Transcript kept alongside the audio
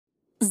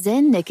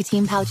Zyn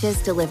nicotine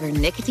pouches deliver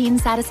nicotine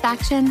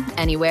satisfaction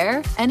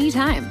anywhere,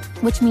 anytime,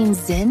 which means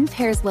Zyn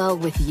pairs well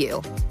with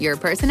you, your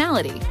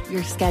personality,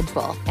 your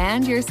schedule,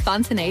 and your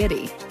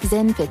spontaneity.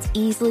 Zyn fits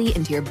easily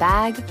into your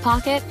bag,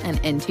 pocket, and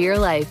into your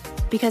life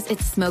because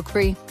it's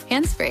smoke-free,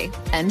 hands-free,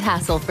 and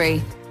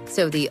hassle-free.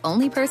 So the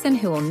only person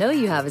who will know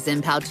you have a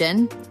Zyn pouch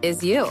in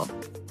is you.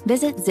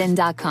 Visit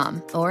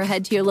Zyn.com or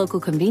head to your local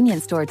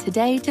convenience store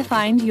today to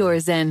find your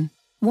Zyn.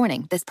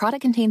 Warning, this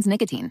product contains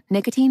nicotine.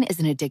 Nicotine is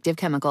an addictive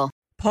chemical.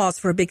 Pause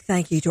for a big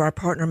thank you to our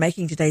partner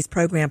making today's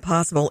program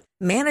possible.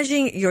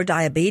 Managing your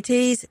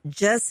diabetes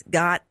just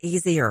got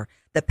easier.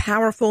 The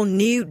powerful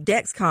new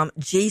Dexcom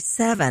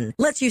G7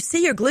 lets you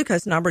see your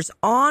glucose numbers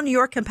on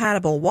your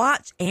compatible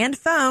watch and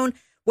phone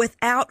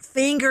without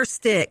finger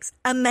sticks.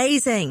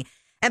 Amazing.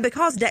 And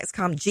because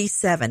Dexcom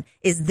G7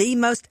 is the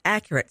most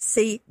accurate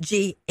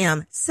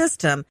CGM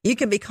system, you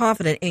can be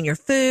confident in your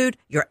food,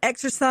 your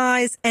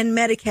exercise, and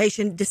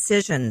medication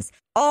decisions.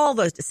 All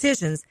those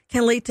decisions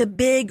can lead to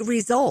big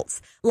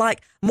results,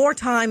 like more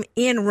time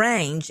in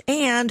range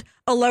and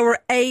a lower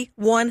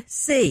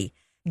A1C.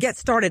 Get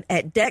started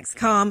at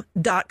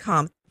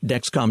Dexcom.com.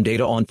 Dexcom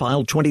data on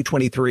file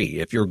 2023.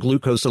 If your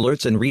glucose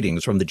alerts and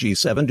readings from the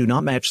G7 do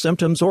not match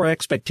symptoms or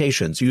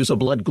expectations, use a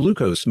blood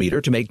glucose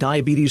meter to make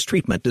diabetes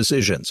treatment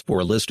decisions. For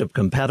a list of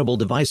compatible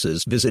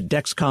devices, visit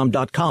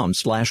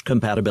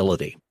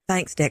Dexcom.com/compatibility.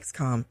 Thanks,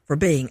 Dexcom, for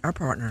being our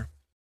partner.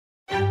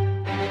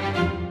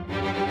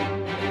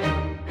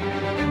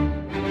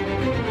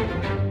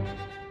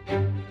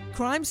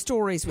 Crime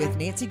Stories with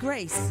Nancy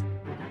Grace.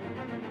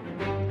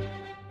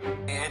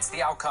 It's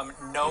the outcome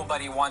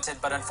nobody wanted,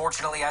 but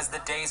unfortunately, as the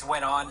days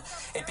went on,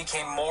 it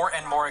became more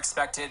and more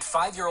expected.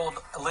 5-year-old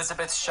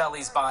Elizabeth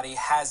Shelley's body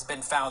has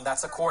been found.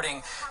 That's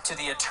according to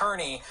the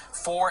attorney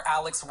for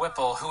Alex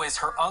Whipple, who is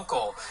her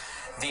uncle,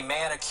 the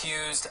man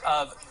accused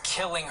of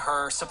killing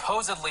her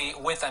supposedly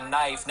with a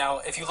knife. Now,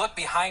 if you look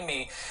behind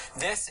me,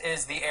 this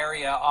is the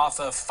area off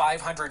of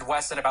 500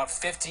 West and about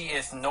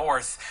 50th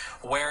North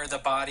where the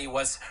body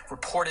was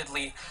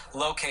reportedly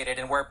located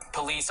and where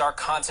police are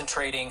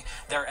concentrating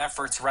their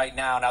efforts right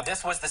now. Now,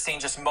 this was the scene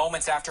just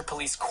moments after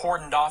police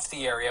cordoned off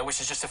the area,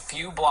 which is just a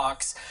few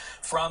blocks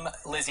from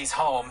Lizzie's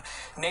home.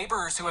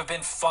 Neighbors who have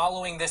been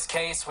following this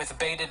case with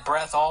bated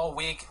breath all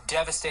week,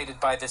 devastated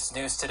by this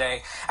news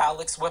today.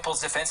 Alex Whipple's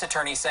defense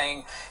attorney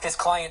saying his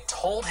client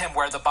told him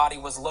where the body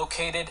was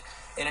located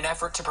in an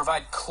effort to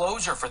provide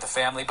closure for the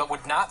family, but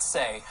would not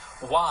say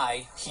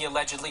why he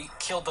allegedly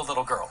killed the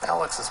little girl.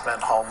 Alex has been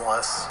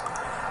homeless,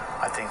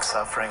 I think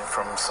suffering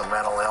from some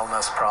mental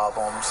illness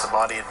problems. The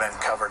body had been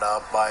covered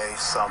up by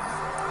some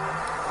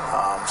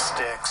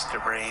sticks,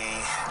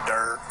 debris,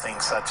 dirt,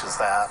 things such as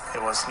that.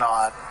 It was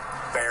not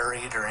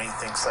buried or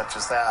anything such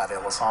as that.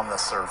 It was on the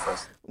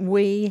surface.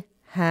 We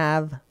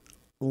have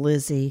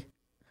Lizzie.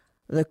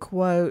 The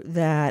quote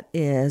that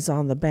is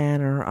on the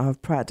banner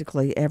of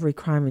practically every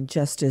crime and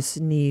justice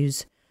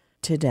news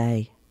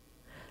today.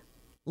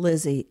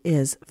 Lizzie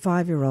is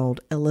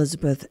 5-year-old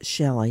Elizabeth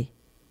Shelley.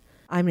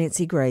 I'm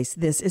Nancy Grace.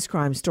 This is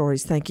Crime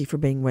Stories. Thank you for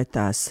being with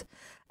us.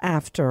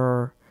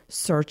 After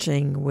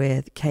searching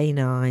with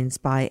canines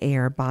by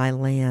air, by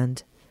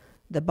land,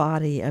 the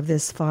body of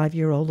this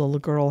 5-year-old little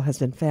girl has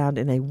been found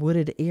in a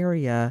wooded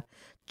area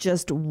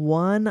just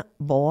 1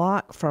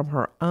 block from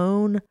her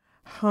own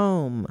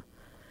home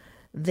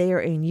there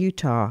in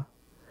Utah.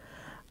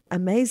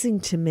 Amazing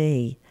to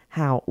me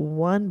how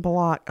 1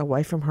 block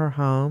away from her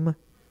home,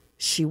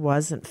 she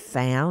wasn't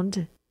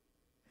found.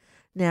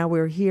 Now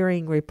we're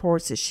hearing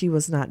reports that she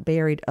was not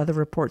buried, other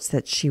reports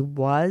that she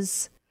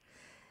was.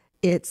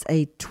 It's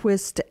a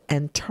twist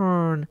and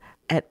turn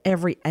at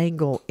every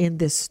angle in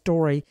this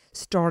story,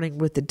 starting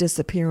with the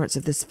disappearance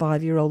of this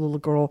 5-year-old little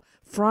girl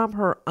from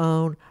her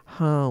own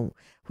home.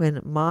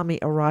 When mommy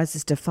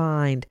arises to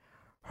find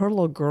her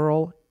little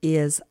girl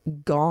is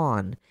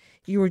gone.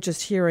 You were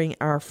just hearing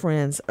our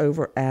friends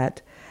over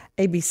at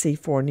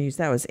ABC4 News.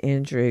 That was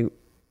Andrew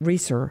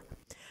Reeser.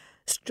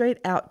 Straight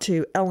out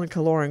to Ellen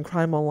Kaloran,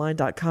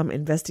 CrimeOnline.com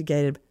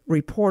investigative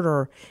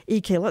reporter.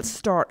 EK, let's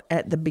start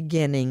at the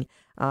beginning.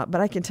 But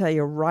I can tell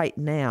you right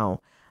now,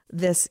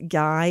 this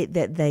guy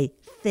that they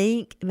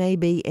think may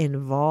be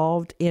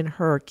involved in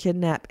her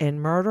kidnap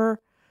and murder,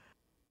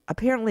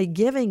 apparently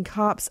giving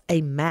cops a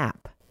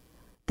map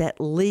that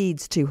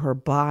leads to her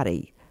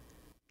body.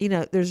 You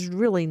know, there's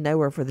really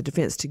nowhere for the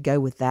defense to go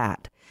with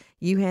that.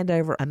 You hand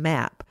over a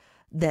map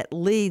that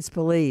leads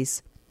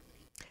police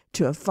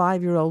to a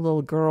 5-year-old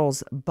little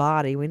girl's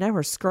body. We know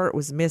her skirt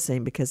was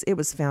missing because it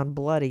was found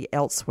bloody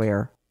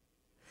elsewhere.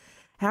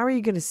 How are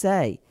you going to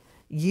say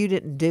you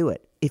didn't do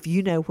it if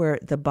you know where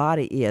the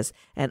body is?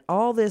 And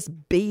all this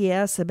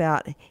BS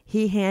about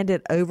he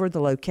handed over the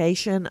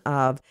location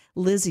of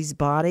Lizzie's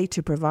body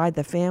to provide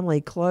the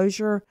family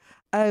closure.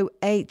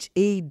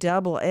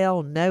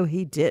 OHELL, no,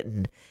 he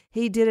didn't.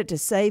 He did it to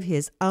save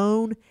his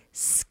own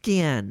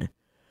skin.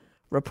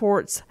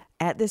 Reports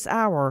at this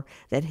hour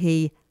that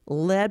he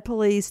led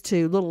police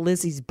to little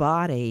Lizzie's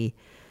body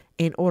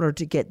in order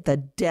to get the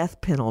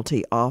death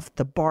penalty off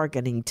the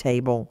bargaining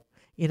table.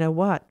 You know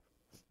what?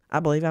 I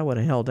believe I would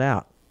have held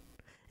out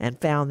and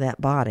found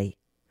that body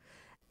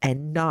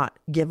and not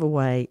give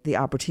away the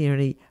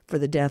opportunity for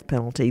the death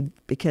penalty,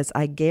 because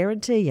I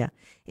guarantee you,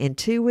 in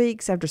 2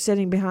 weeks after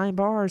sitting behind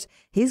bars,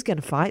 he's going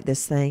to fight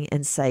this thing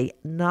and say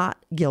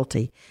not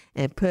guilty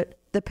and put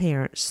the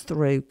parents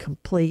through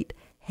complete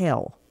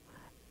hell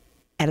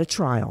at a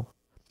trial.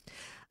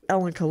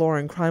 Ellen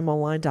Kaloran,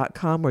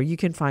 crimeonline.com, where you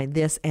can find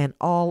this and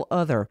all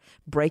other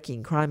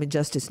breaking crime and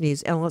justice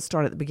news. Ellen, let's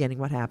start at the beginning.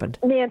 What happened?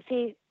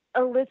 Nancy,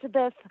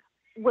 Elizabeth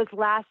was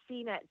last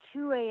seen at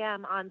 2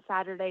 a.m. on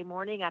Saturday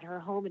morning at her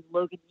home in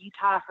Logan,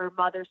 Utah. Her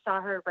mother saw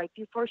her right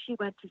before she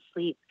went to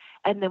sleep.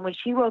 And then when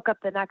she woke up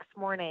the next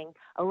morning,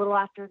 a little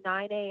after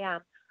 9 a.m.,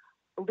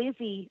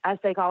 Lizzie, as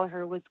they call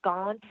her, was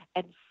gone,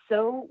 and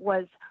so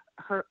was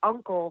her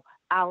uncle,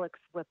 Alex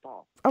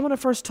Whipple. I want to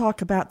first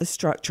talk about the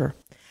structure.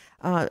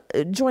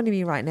 Joining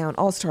me right now, an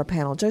all-star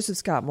panel, Joseph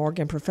Scott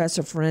Morgan,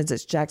 professor of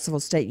forensics, Jacksonville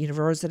State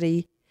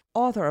University,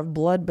 author of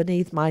Blood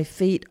Beneath My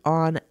Feet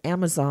on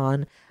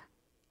Amazon.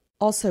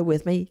 Also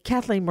with me,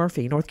 Kathleen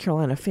Murphy, North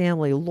Carolina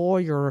family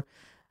lawyer,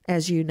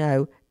 as you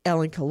know,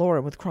 Ellen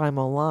Kaloran with Crime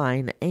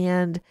Online,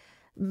 and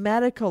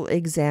medical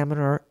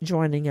examiner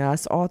joining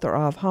us, author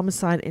of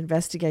Homicide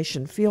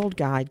Investigation Field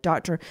Guide,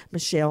 Dr.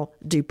 Michelle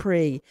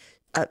Dupree.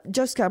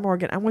 Joe Scott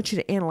Morgan, I want you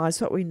to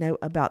analyze what we know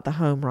about the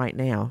home right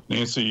now.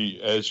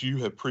 Nancy, as you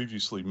have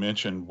previously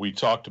mentioned, we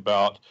talked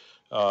about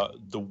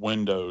the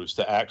windows,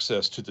 the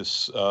access to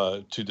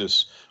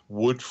this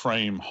wood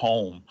frame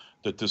home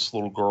that this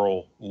little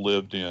girl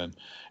lived in.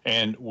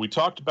 And we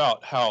talked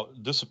about how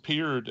this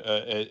appeared,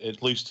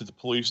 at least to the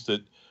police,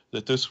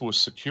 that this was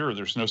secure.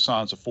 There's no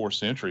signs of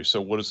forced entry.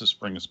 So what does this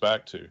bring us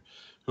back to?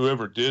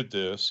 Whoever did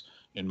this,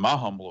 in my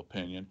humble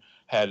opinion,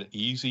 had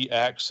easy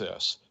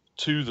access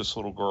to this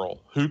little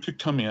girl who could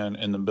come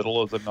in the middle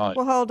of the night.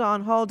 Well, hold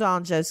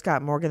on, Joe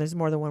Scott Morgan. There's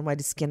more than one way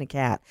to skin a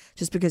cat.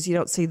 Just because you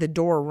don't see the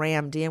door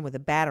rammed in with a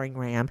battering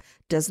ram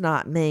does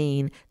not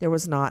mean there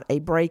was not a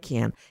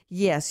break-in.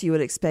 Yes, you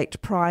would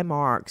expect pry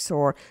marks,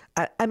 or,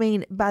 I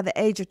mean, by the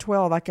age of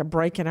 12, I could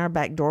break in our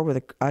back door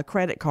with a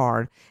credit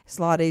card. It's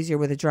a lot easier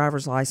with a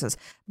driver's license.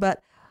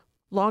 But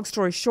long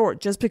story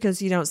short, just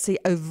because you don't see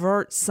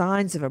overt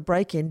signs of a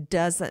break-in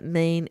doesn't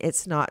mean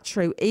it's not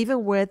true.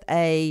 Even with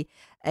a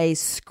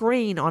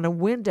screen on a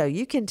window,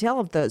 you can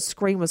tell if the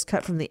screen was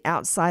cut from the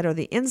outside or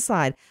the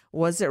inside.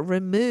 Was it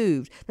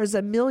removed? There's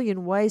a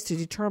million ways to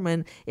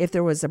determine if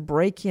there was a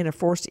break-in, a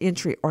forced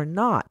entry, or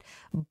not.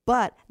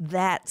 But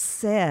that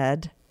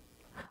said,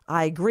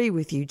 I agree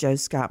with you, Joe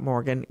Scott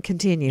Morgan.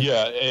 Continue.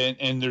 Yeah,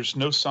 and there's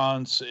no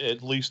signs,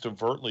 at least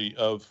overtly,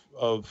 of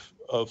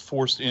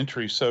forced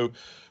entry. So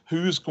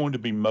who is going to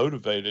be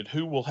motivated?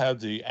 Who will have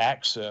the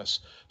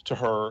access to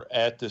her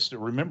at this?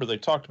 Remember, they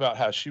talked about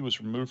how she was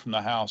removed from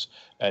the house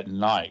at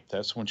night.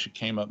 That's when she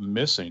came up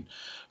missing.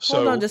 So,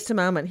 hold on just a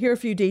moment. Here are a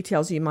few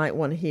details you might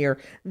want to hear.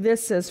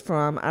 This is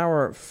from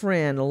our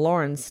friend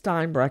Lauren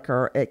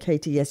Steinbrecher at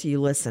KTSU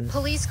Listen.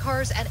 Police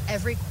cars at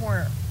every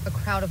corner. A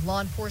crowd of law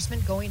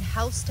enforcement going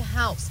house to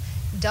house.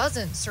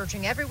 Dozens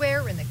searching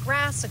everywhere in the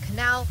grass, a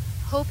canal,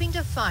 hoping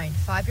to find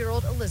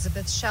 5-year-old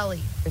Elizabeth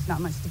Shelley. There's not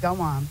much to go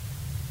on.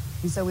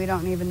 And so we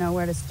don't even know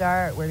where to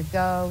start, where to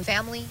go.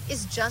 Family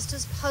is just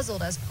as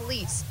puzzled as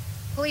police.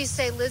 Police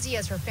say Lizzie,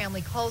 as her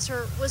family calls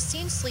her, was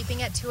seen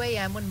sleeping at 2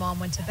 a.m. when Mom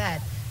went to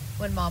bed.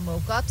 When Mom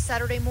woke up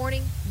Saturday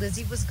morning,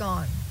 Lizzie was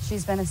gone.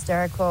 She's been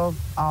hysterical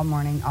all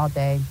morning, all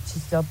day.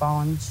 She's still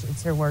bawling.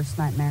 It's her worst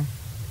nightmare.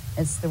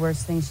 It's the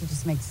worst thing. She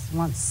just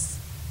wants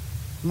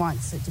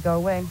it to go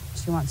away.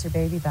 She wants her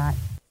baby back.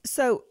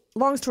 So,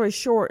 long story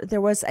short, there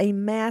was a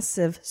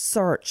massive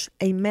search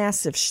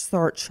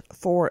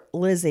for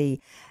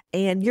Lizzie.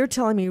 And you're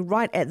telling me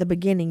right at the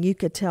beginning you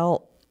could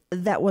tell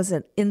that was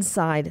an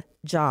inside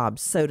job,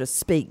 so to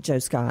speak, Joe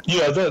Scott.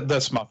 Yeah,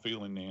 that's my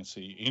feeling,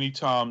 Nancy.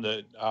 Anytime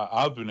that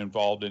I've been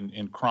involved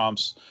in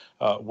crimes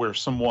where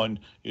someone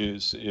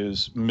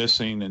is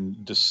missing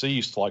and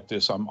deceased like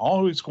this, I'm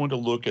always going to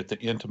look at the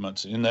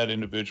intimates in that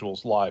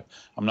individual's life.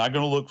 I'm not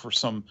going to look for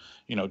some,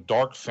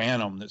 dark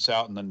phantom that's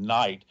out in the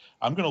night.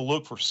 I'm going to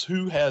look for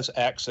who has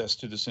access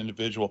to this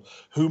individual,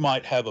 who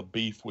might have a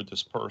beef with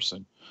this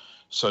person.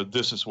 So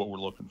this is what we're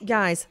looking for.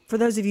 Guys, for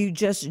those of you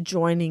just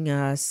joining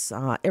us,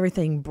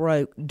 everything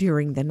broke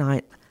during the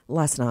night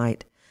last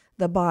night.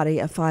 The body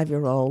of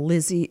 5-year-old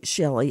Lizzie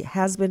Shelley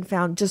has been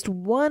found just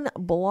 1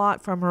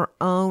 block from her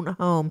own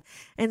home,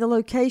 and the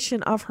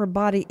location of her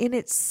body in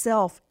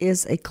itself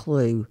is a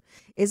clue,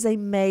 is a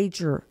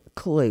major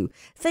clue.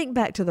 Think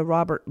back to the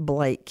Robert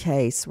Blake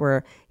case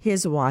where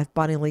his wife,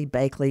 Bonnie Lee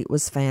Bakley,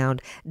 was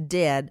found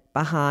dead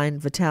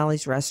behind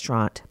Vitali's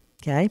restaurant.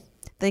 Okay?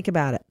 Think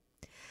about it.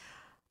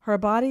 Her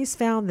body is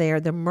found there.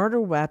 The murder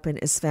weapon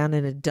is found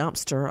in a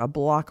dumpster a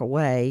block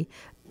away,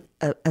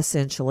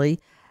 essentially.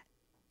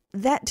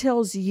 That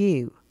tells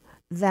you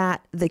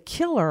that the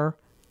killer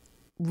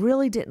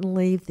really didn't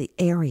leave the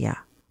area,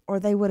 or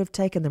they would have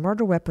taken the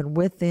murder weapon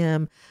with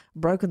them,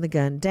 broken the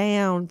gun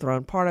down,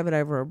 thrown part of it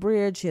over a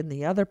bridge, hidden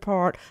the other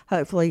part.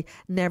 Hopefully,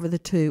 never the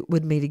two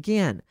would meet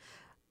again.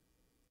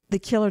 The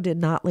killer did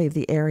not leave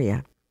the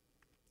area.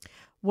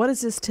 What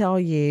does this tell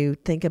you?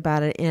 Think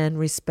about it in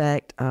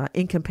respect,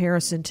 in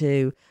comparison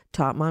to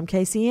top mom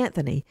Casey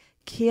Anthony.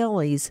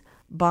 Kelly's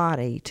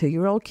body,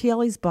 2-year-old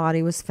Kelly's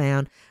body was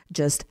found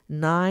just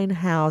 9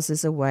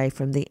 houses away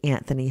from the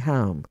Anthony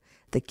home.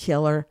 The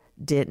killer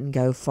didn't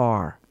go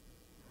far.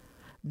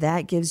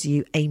 That gives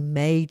you a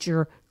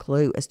major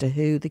clue as to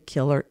who the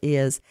killer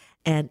is.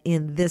 And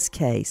in this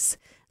case,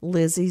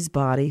 Lizzie's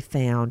body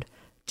found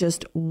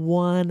just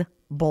 1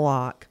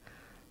 block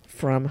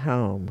from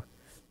home.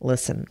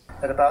 Listen.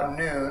 At about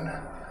noon,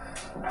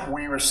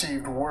 we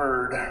received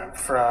word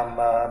from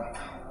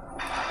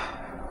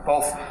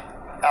both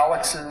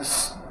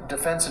Alex's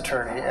defense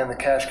attorney and the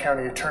Cache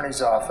County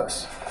Attorney's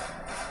Office.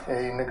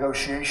 A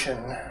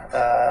negotiation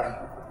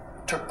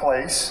took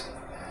place,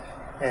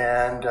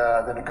 and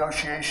the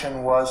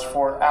negotiation was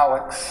for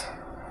Alex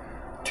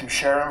to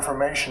share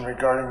information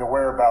regarding the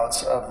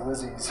whereabouts of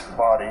Lizzie's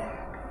body.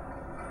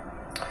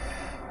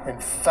 In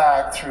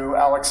fact, through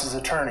Alex's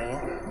attorney,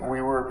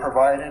 we were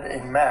provided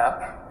a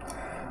map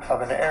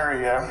of an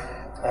area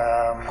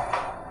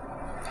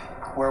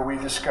where we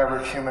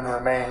discovered human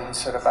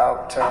remains at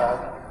about, it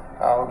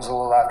was a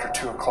little after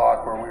 2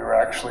 o'clock, where we were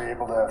actually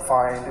able to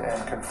find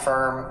and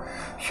confirm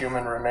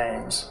human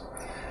remains.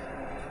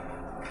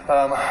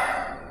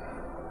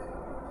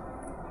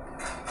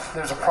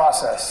 There's a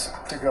process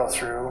to go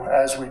through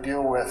as we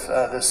deal with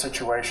this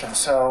situation.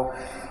 So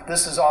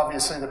this is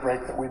obviously the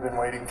break that we've been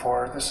waiting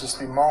for. This is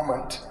the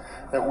moment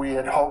that we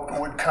had hoped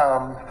would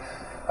come.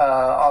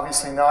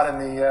 Obviously not in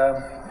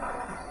the,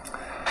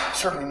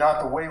 certainly not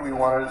the way we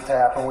wanted it to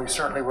happen. We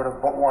certainly would have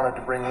wanted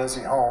to bring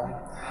Lizzie home.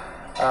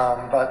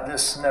 But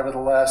this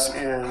nevertheless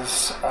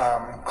is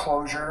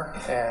closure,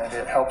 and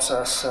it helps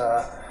us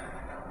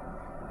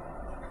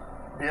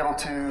be able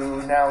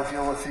to now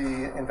deal with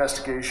the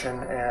investigation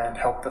and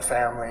help the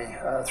family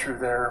through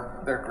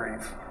their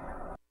grief.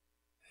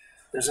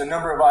 There's a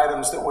number of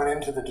items that went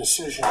into the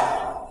decision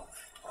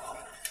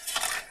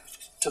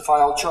to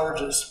file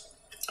charges,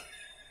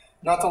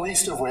 not the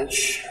least of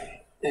which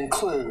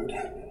include,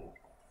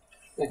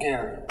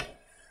 again,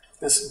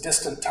 this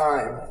distant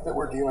time that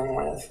we're dealing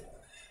with.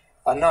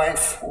 A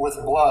knife with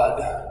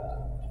blood.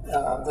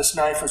 This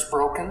knife was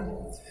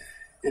broken.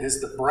 It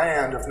is the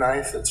brand of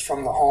knife that's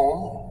from the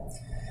home,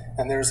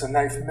 and there's a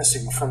knife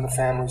missing from the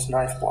family's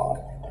knife block.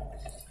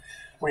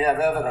 We have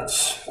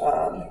evidence,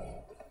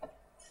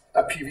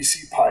 a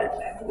PVC pipe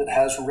that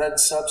has red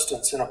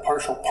substance and a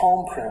partial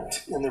palm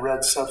print in the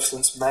red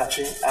substance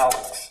matching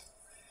Alex.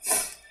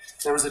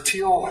 There was a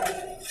teal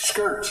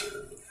skirt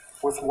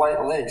with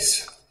white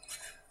lace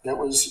that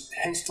was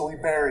hastily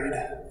buried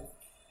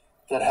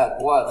that had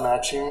blood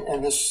matching,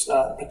 and this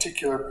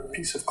particular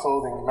piece of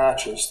clothing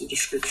matches the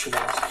description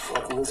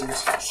of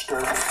Lizzie's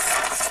skirt.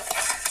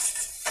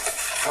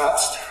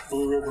 Patched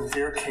Blue Ribbon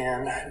beer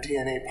can,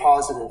 DNA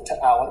positive to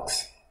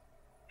Alex.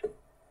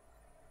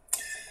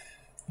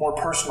 More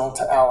personal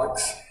to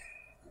Alex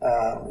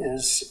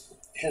is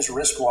his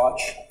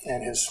wristwatch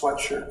and his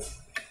sweatshirt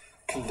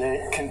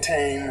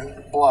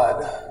contain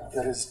blood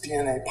that is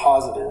DNA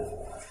positive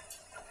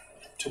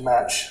to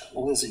match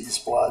Lizzie's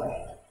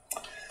blood.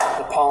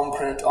 The palm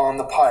print on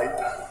the pipe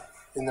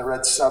in the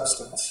red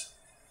substance,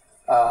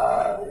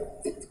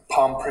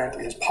 palm print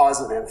is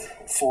positive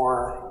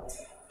for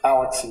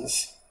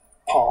Alex's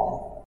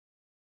palm.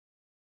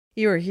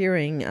 You are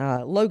hearing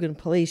Logan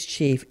Police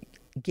Chief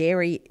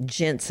Gary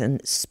Jensen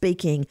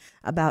speaking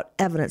about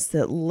evidence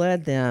that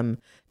led them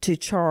to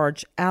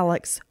charge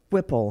Alex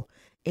Whipple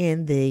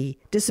in the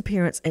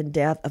disappearance and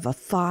death of a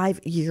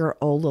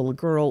 5-year-old little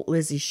girl,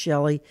 Lizzie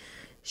Shelley.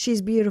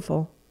 She's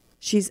beautiful.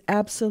 She's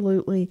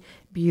absolutely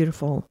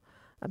beautiful.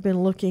 I've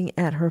been looking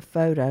at her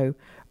photo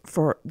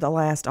for the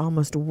last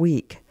almost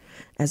week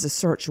as the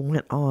search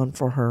went on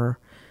for her.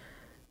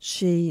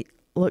 She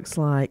looks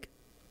like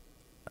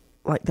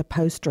the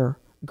poster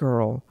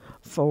girl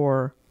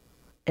for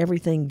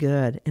everything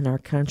good in our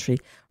country.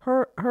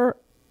 Her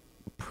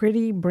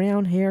pretty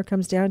brown hair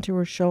comes down to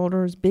her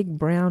shoulders, big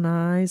brown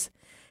eyes,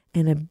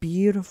 and a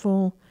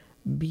beautiful,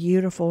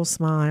 beautiful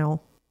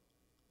smile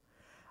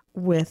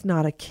with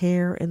not a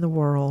care in the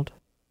world.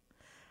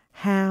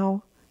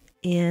 How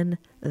in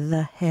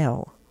the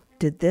hell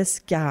did this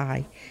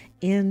guy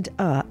end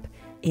up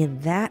in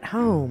that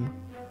home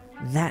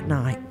that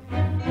night?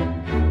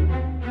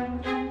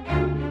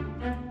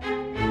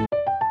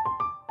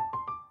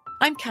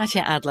 I'm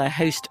Katya Adler,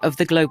 host of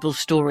The Global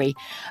Story.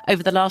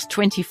 Over the last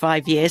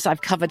 25 years,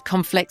 I've covered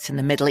conflicts in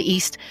the Middle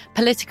East,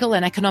 political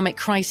and economic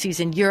crises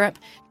in Europe,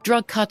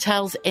 drug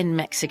cartels in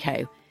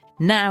Mexico.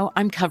 Now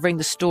I'm covering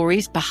the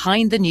stories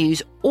behind the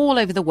news all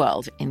over the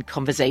world in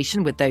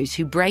conversation with those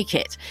who break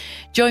it.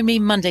 Join me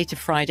Monday to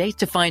Friday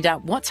to find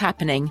out what's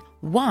happening,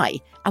 why,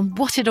 and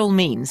what it all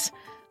means.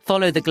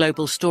 Follow The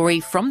Global Story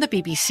from the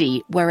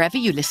BBC wherever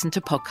you listen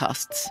to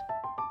podcasts.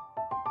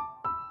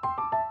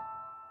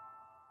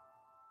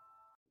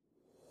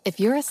 If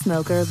you're a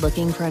smoker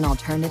looking for an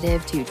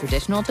alternative to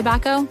traditional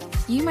tobacco,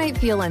 you might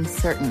feel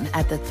uncertain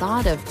at the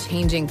thought of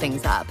changing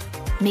things up.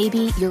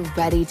 Maybe you're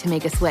ready to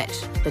make a switch,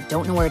 but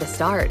don't know where to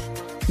start.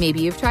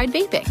 Maybe you've tried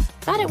vaping,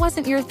 thought it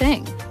wasn't your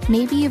thing.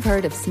 Maybe you've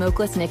heard of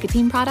smokeless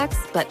nicotine products,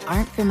 but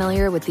aren't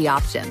familiar with the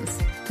options.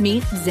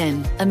 Meet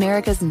Zyn,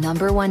 America's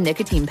 #1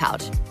 nicotine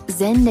pouch.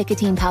 Zyn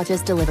nicotine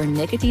pouches deliver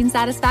nicotine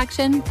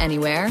satisfaction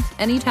anywhere,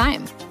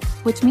 anytime.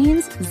 Which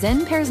means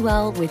Zyn pairs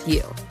well with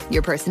you,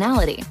 your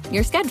personality,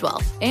 your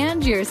schedule,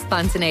 and your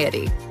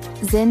spontaneity.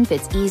 Zyn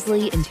fits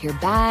easily into your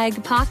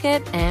bag,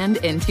 pocket, and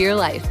into your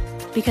life.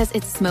 Because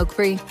it's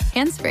smoke-free,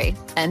 hands-free,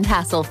 and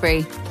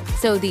hassle-free.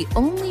 So the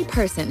only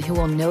person who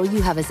will know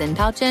you have a Zyn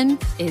pouch in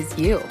is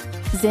you.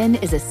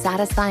 Zyn is a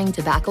satisfying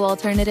tobacco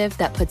alternative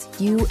that puts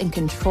you in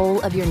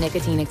control of your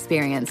nicotine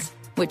experience,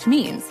 which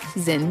means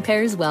Zyn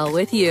pairs well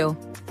with you.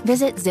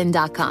 Visit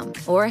Zyn.com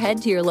or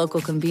head to your local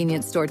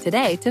convenience store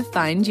today to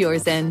find your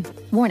Zyn.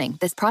 Warning,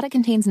 this product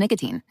contains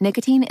nicotine.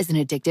 Nicotine is an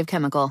addictive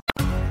chemical.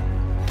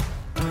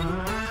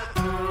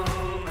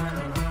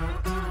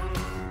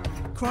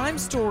 Crime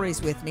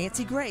Stories with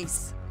Nancy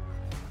Grace.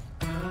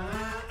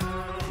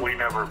 We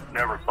never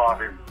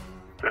thought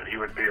that he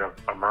would be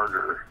a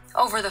murderer.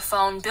 Over the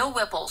phone, Bill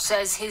Whipple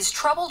says his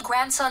troubled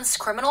grandson's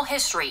criminal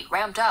history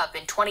ramped up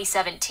in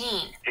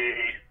 2017. He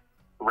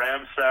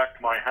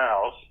ransacked my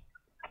house,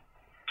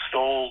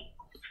 stole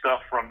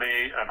stuff from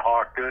me and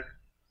hawked it.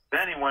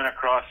 Then he went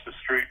across the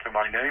street to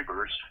my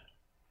neighbors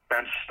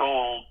and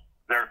stole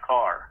their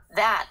car.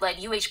 That led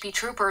UHP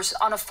troopers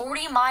on a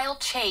 40-mile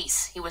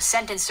chase. He was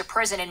sentenced to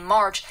prison in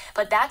March,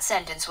 but that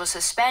sentence was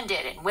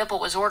suspended, and Whipple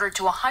was ordered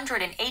to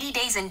 180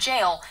 days in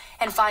jail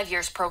and 5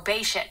 years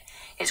probation.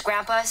 His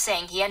grandpa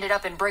saying he ended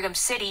up in Brigham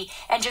City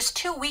and just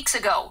 2 weeks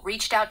ago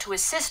reached out to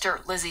his sister,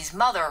 Lizzie's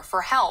mother,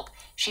 for help.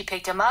 She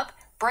picked him up,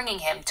 bringing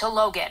him to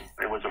Logan.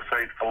 It was a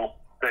fateful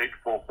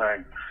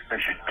thing,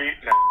 and she beat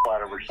the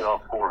out of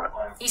herself for it.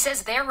 He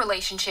says their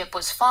relationship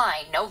was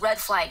fine, no red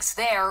flags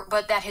there,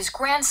 but that his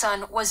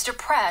grandson was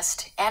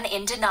depressed and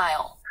in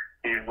denial.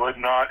 He would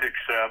not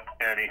accept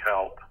any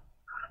help.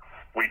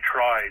 We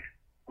tried.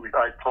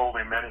 I told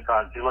him many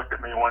times. He looked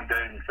at me one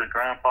day and he said,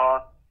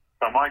 "Grandpa,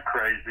 am I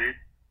crazy?"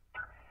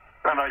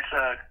 And I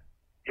said,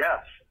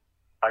 "Yes,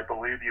 I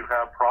believe you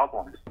have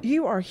problems."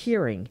 You are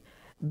hearing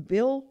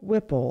Bill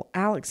Whipple,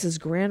 Alex's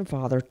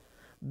grandfather,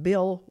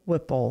 Bill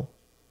Whipple,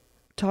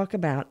 talk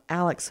about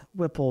Alex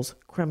Whipple's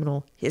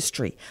criminal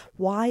history.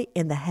 Why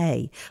in the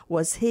hay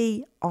was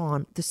he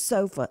on the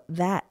sofa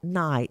that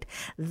night,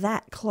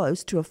 that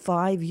close to a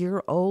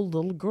 5-year-old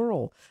little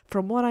girl?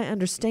 From what I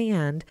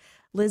understand,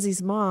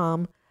 Lizzie's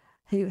mom,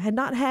 who had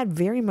not had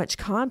very much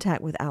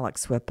contact with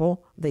Alex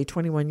Whipple, the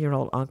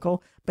 21-year-old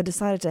uncle, but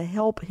decided to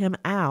help him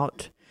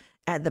out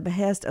at the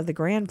behest of the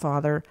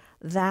grandfather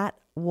that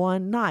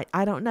one night.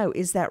 I don't know.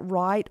 Is that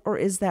right or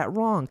is that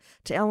wrong?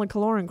 To Ellen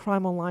Kaloran,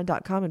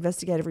 crimeonline.com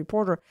investigative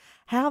reporter,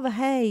 how the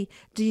hay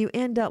do you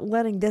end up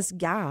letting this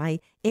guy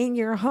in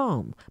your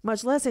home,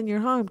 much less in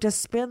your home, to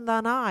spend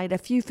the night a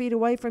few feet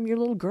away from your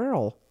little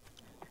girl?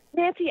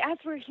 Nancy, as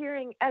we're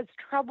hearing, as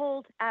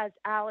troubled as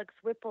Alex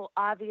Whipple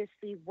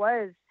obviously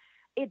was,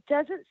 it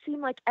doesn't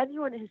seem like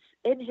anyone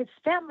in his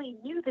family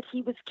knew that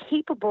he was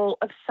capable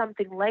of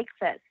something like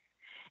this.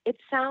 It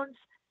sounds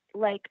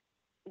like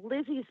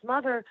Lizzie's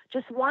mother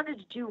just wanted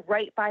to do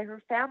right by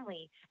her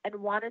family and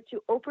wanted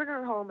to open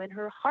her home and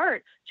her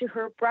heart to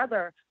her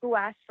brother who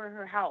asked for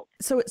her help.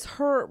 So it's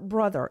her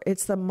brother.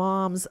 It's the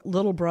mom's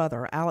little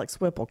brother, Alex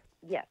Whipple.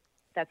 Yes,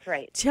 that's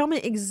right. Tell me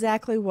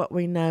exactly what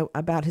we know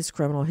about his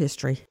criminal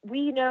history.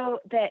 We know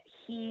that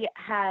he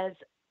has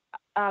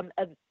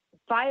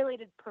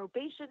violated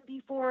probation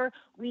before.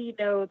 We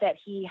know that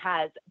he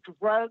has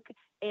drug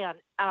and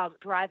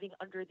driving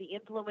under the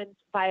influence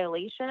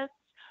violations.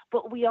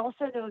 But we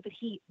also know that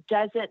he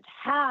doesn't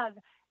have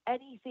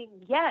anything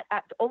yet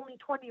at only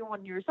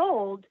 21 years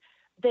old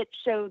that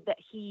showed that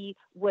he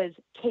was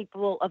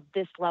capable of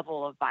this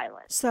level of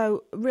violence.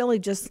 So really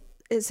just,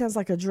 it sounds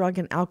like a drug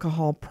and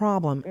alcohol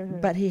problem,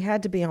 but he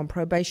had to be on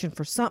probation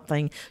for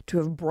something to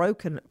have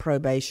broken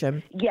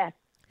probation. Yes.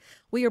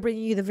 We are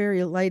bringing you the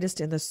very latest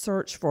in the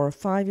search for a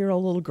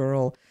 5-year-old little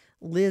girl,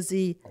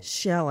 Lizzie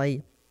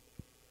Shelley.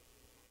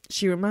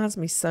 She reminds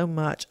me so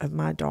much of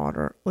my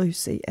daughter,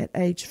 Lucy, at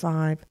age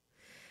 5.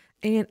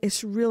 And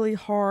it's really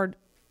hard.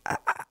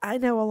 I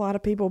know a lot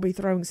of people will be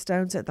throwing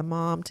stones at the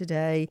mom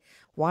today.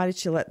 Why did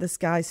she let this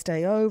guy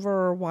stay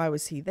over? Why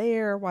was he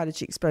there? Why did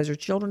she expose her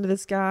children to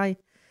this guy?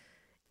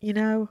 You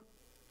know,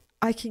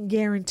 I can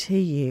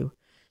guarantee you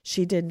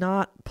she did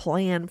not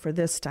plan for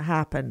this to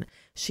happen.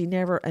 She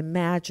never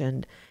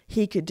imagined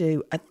he could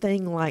do a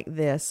thing like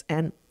this.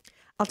 And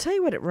I'll tell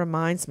you what it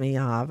reminds me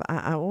of.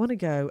 I want to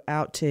go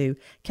out to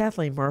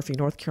Kathleen Murphy,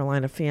 North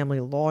Carolina family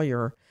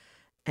lawyer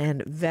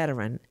and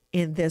veteran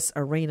in this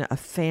arena of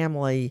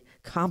family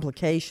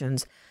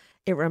complications.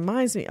 It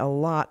reminds me a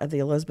lot of the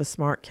Elizabeth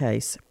Smart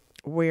case,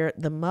 where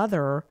the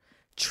mother,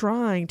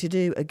 trying to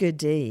do a good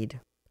deed,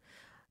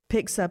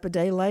 picks up a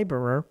day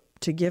laborer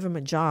to give him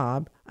a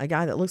job, a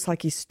guy that looks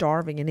like he's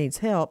starving and needs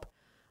help.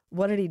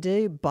 What did he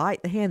do?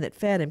 Bite the hand that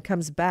fed him,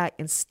 comes back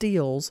and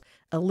steals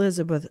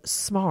Elizabeth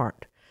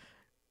Smart.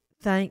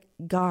 Thank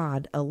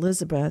God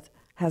Elizabeth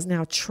has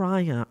now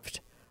triumphed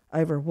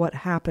over what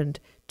happened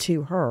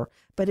to her,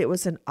 but it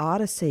was an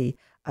odyssey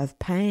of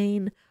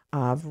pain,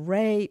 of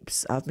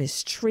rapes, of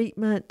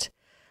mistreatment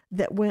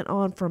that went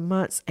on for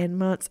months and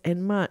months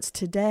and months.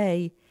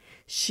 Today,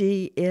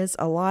 she is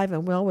alive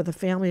and well with a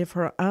family of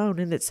her own,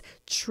 and it's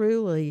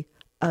truly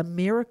a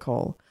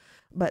miracle.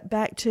 But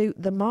back to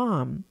the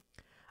mom,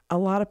 a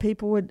lot of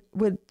people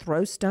would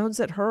throw stones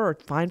at her or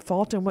find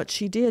fault in what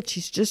she did.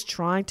 She's just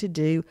trying to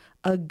do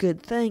a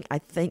good thing. I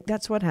think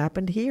that's what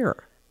happened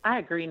here. I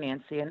agree,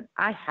 Nancy, and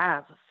I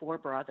have 4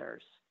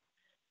 brothers,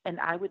 and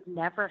I would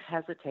never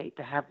hesitate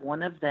to have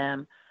one of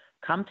them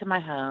come to my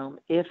home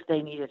if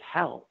they needed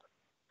help.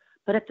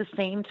 But at the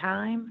same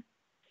time,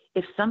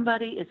 if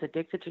somebody is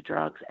addicted to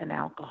drugs and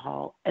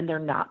alcohol and they're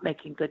not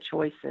making good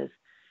choices,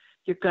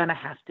 you're going to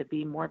have to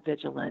be more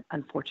vigilant,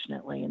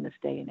 unfortunately, in this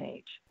day and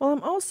age. Well,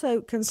 I'm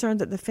also concerned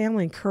that the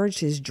family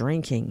encourages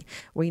drinking.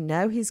 We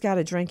know he's got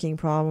a drinking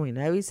problem. We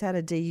know he's had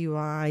a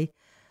DUI.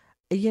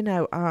 You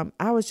know,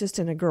 I was just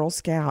in a Girl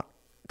Scout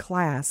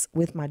class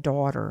with my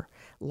daughter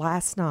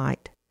last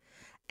night,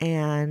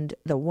 and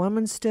the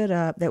woman stood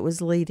up that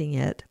was leading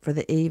it for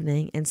the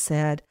evening and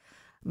said,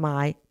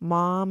 "My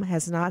mom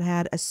has not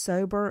had a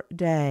sober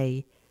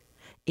day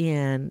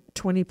in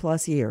 20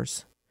 plus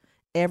years.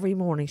 Every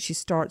morning she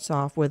starts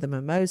off with a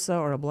mimosa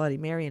or a Bloody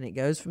Mary, and it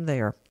goes from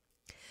there."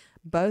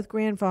 Both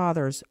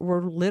grandfathers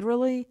were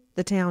literally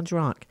the town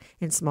drunk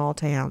in small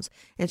towns.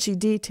 And she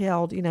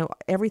detailed, you know,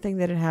 everything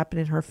that had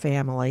happened in her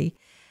family.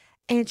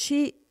 And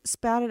she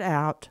spouted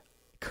out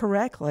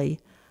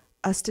correctly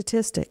a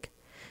statistic.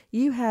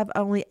 You have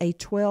only a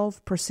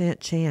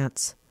 12%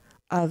 chance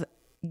of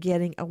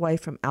getting away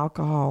from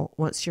alcohol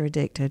once you're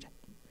addicted.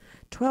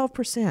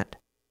 12%.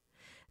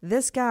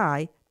 This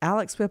guy,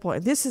 Alex Whipple,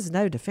 and this is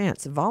no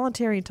defense.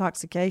 Voluntary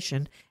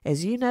intoxication,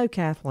 as you know,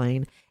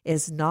 Kathleen,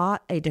 is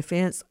not a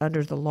defense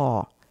under the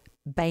law.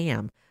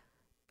 Bam.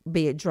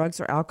 Be it drugs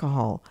or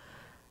alcohol.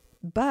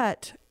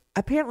 But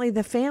apparently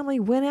the family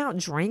went out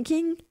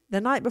drinking the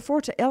night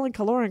before. To Ellen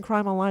Kaloran,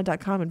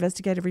 crimeonline.com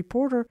investigative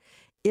reporter.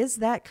 Is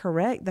that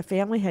correct? The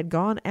family had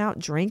gone out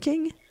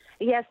drinking?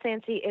 Yes,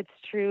 Nancy, it's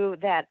true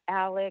that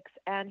Alex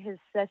and his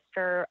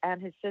sister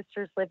and his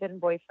sister's live-in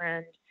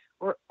boyfriend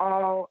were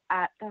all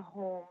at the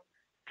home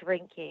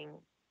drinking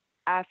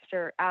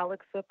after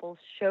Alex Whipple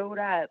showed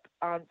up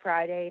on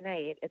Friday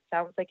night. It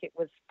sounds like it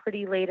was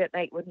pretty late at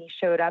night when he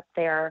showed up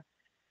there,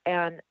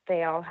 and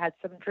they all had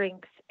some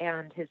drinks,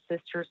 and his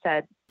sister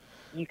said,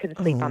 "You can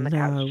sleep on the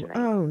couch tonight."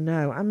 Oh,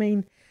 no. I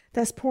mean,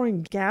 that's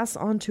pouring gas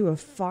onto a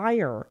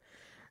fire.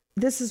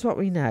 This is what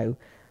we know.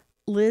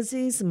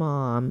 Lizzie's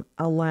mom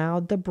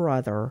allowed the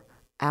brother,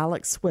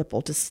 Alex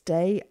Whipple, to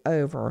stay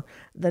over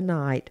the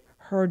night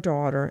her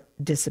daughter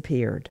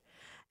disappeared.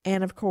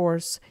 And of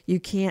course, you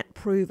can't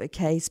prove a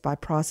case by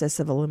process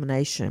of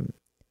elimination.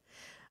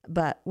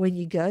 But when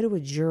you go to a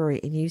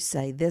jury and you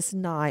say, this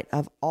night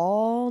of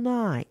all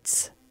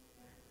nights,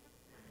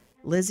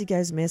 Lizzie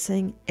goes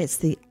missing, it's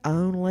the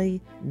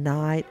only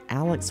night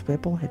Alex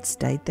Whipple had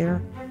stayed there.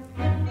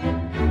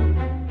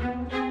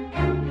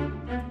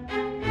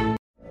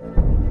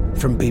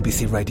 From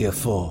BBC Radio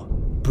 4,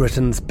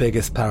 Britain's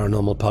biggest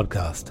paranormal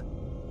podcast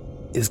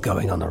is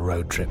going on a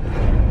road trip.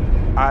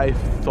 I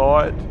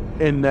thought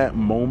in that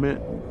moment,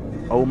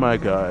 oh my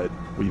God,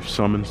 we've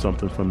summoned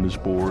something from this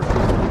board.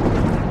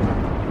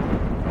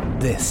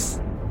 This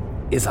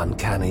is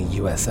Uncanny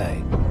USA.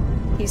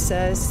 He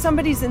says,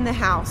 somebody's in the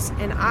house,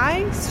 and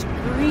I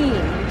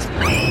screamed.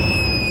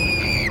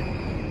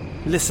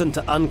 Listen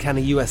to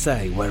Uncanny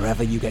USA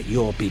wherever you get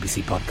your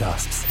BBC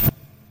podcasts,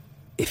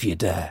 if you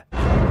dare.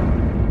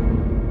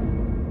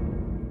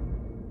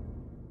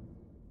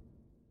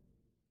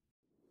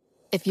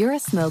 If you're a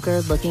smoker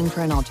looking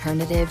for an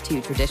alternative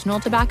to traditional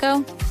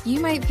tobacco,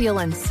 you might feel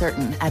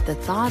uncertain at the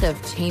thought of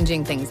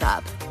changing things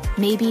up.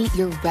 Maybe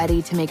you're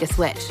ready to make a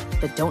switch,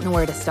 but don't know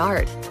where to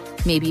start.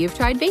 Maybe you've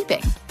tried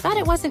vaping, thought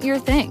it wasn't your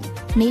thing.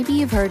 Maybe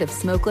you've heard of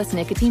smokeless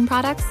nicotine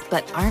products,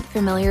 but aren't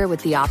familiar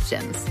with the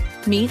options.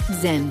 Meet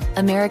Zyn,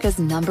 America's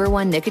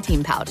 #1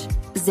 nicotine pouch.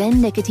 Zyn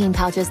nicotine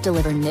pouches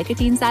deliver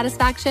nicotine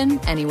satisfaction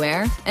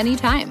anywhere,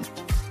 anytime.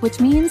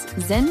 Which means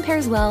Zyn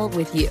pairs well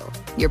with you,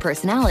 your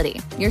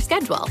personality, your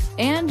schedule,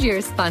 and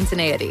your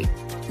spontaneity.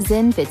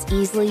 Zyn fits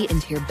easily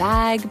into your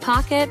bag,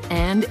 pocket,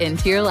 and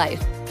into your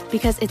life.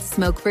 Because it's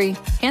smoke-free,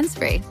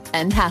 hands-free,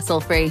 and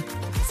hassle-free.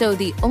 So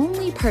the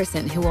only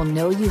person who will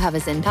know you have a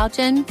Zyn pouch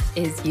in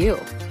is you.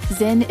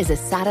 Zyn is a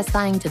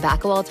satisfying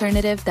tobacco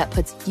alternative that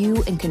puts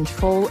you in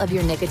control of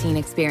your nicotine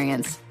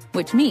experience.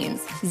 Which means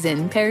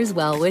Zyn pairs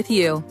well with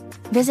you.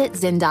 Visit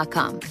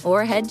Zyn.com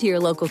or head to your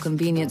local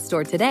convenience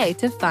store today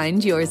to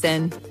find your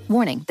Zyn.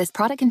 Warning, this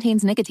product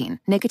contains nicotine.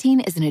 Nicotine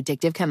is an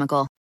addictive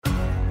chemical.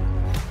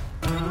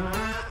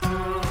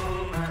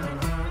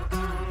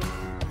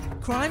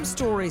 Crime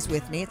Stories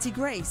with Nancy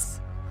Grace.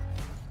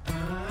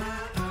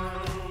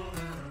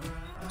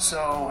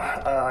 So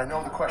I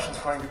know the question's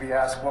going to be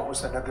asked, what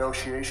was the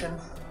negotiation?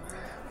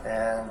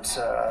 And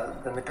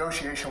the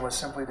negotiation was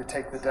simply to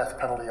take the death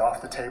penalty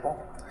off the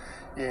table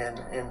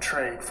in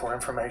trade for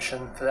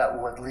information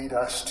that would lead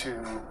us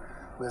to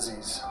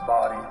Lizzie's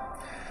body.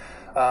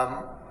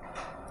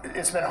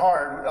 It's been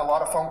hard. A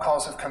lot of phone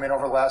calls have come in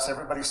over the last.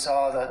 Everybody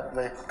saw that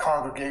the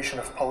congregation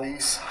of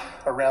police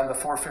around the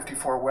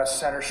 454 West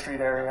Center Street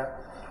area.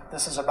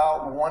 This is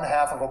about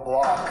 1/2 of a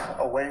block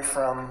away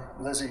from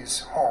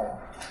Lizzie's home.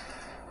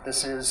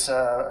 This is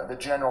the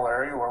general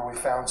area where we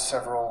found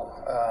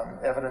several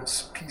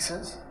evidence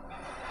pieces.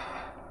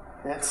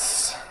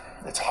 It's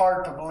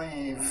hard to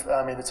believe.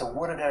 I mean, it's a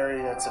wooded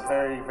area. It's a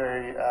very,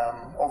 very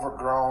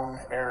overgrown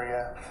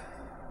area.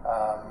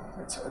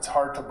 It's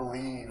hard to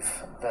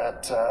believe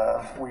that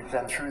we've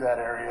been through that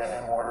area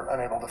and we're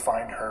unable to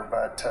find her.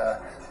 But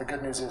the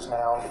good news is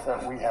now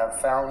that we have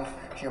found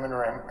human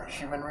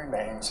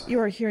remains.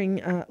 You are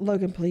hearing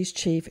Logan Police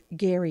Chief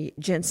Gary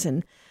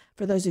Jensen.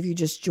 For those of you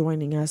just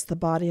joining us, the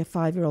body of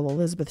 5-year-old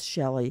Elizabeth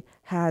Shelley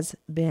has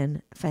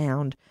been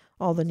found.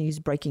 All the news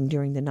breaking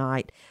during the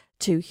night.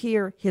 To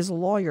hear his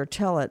lawyer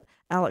tell it,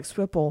 Alex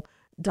Whipple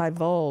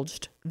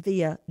divulged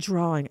via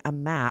drawing a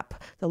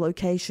map the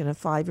location of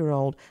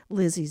 5-year-old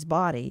Lizzie's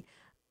body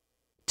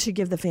to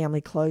give the family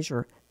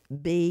closure.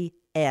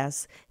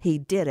 BS. He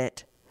did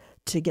it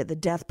to get the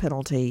death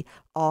penalty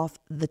off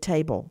the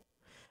table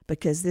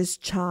because this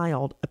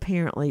child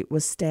apparently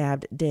was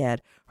stabbed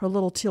dead. Her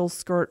little teal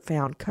skirt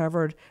found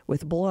covered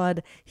with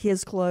blood,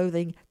 his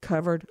clothing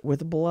covered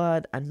with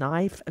blood, a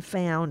knife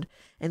found.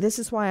 And this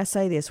is why I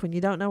say this. When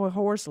you don't know a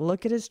horse,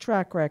 look at his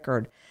track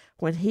record.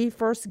 When he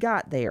first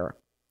got there,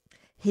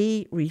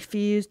 he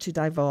refused to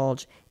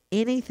divulge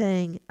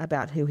anything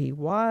about who he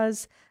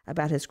was,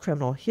 about his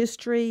criminal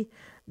history,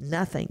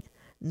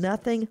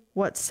 nothing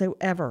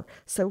whatsoever.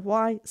 So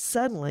why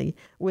suddenly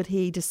would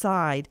he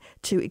decide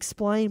to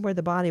explain where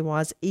the body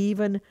was,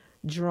 even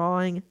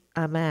drawing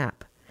a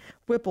map?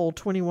 Whipple,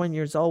 21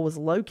 years old, was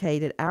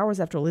located hours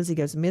after Lizzie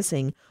goes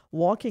missing,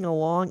 walking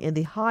along in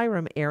the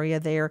Hiram area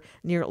there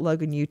near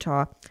Logan,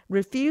 Utah,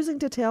 refusing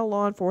to tell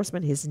law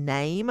enforcement his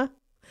name,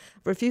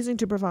 refusing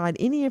to provide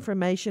any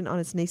information on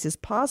his niece's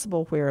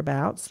possible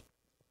whereabouts.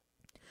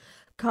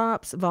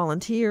 Cops,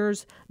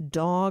 volunteers,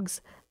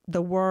 dogs,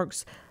 the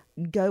works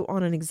go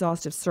on an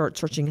exhaustive search,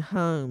 searching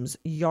homes,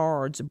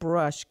 yards,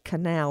 brush,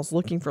 canals,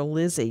 looking for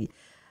Lizzie.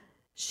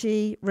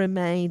 She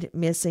remained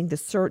missing. The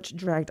search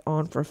dragged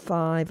on for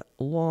 5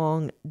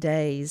 long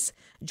days.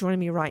 Joining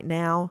me right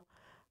now,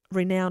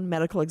 renowned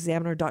medical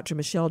examiner Dr.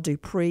 Michelle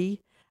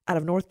Dupree, out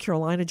of North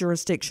Carolina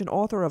jurisdiction,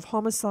 author of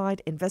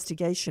Homicide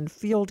Investigation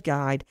Field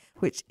Guide,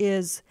 which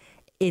is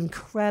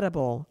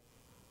incredible.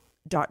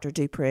 Dr.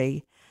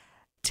 Dupree,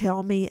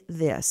 tell me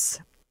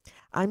this.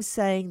 I'm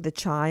saying the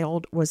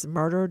child was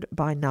murdered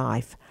by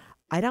knife.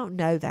 I don't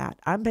know that.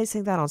 I'm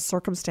basing that on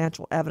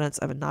circumstantial evidence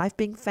of a knife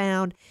being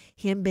found,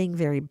 him being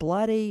very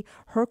bloody,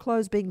 her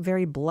clothes being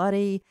very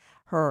bloody,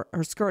 her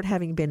skirt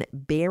having been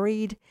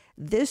buried.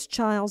 This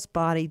child's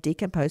body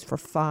decomposed for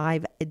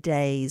 5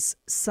 days,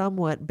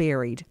 somewhat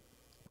buried.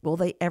 Will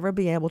they ever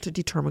be able to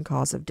determine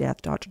cause of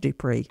death, Dr.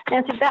 Dupree?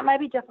 Nancy, that may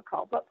be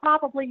difficult, but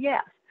probably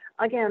yes.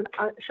 Again,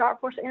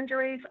 sharp force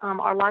injuries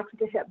are likely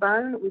to hit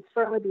bone. We'd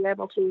certainly be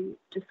able to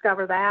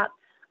discover that.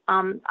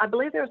 I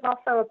believe there's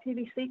also a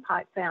PVC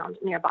pipe found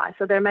nearby,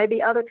 so there may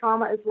be other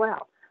trauma as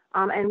well.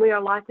 And we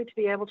are likely to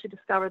be able to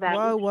discover that.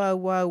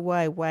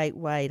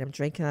 Wait. I'm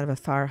drinking out of a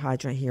fire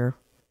hydrant here.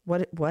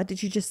 What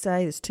did you just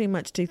say? It's too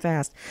much, too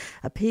fast.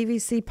 A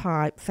PVC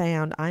pipe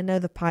found. I know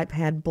the pipe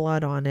had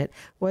blood on it.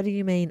 What do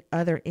you mean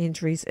other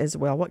injuries as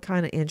well? What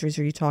kind of injuries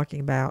are you talking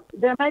about?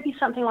 There may be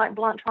something like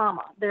blunt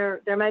trauma.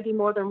 There may be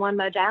more than one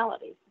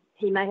modality.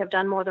 He may have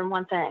done more than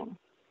one thing.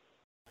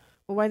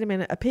 Well, wait a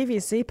minute. A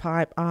PVC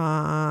pipe,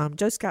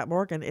 Joe Scott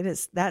Morgan,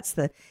 that's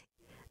the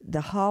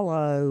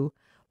hollow,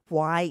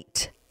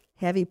 white,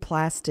 heavy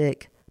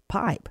plastic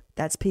pipe.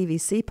 That's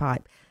PVC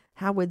pipe.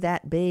 How would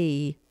that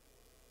be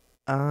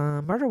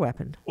murder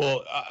weapon?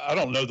 Well, I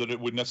don't know that it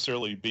would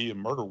necessarily be a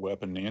murder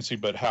weapon, Nancy,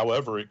 but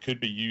however, it could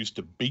be used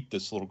to beat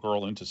this little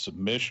girl into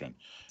submission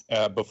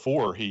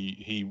before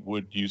he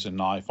would use a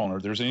knife on her.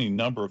 There's any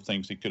number of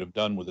things he could have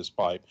done with this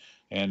pipe,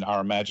 and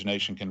our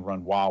imagination can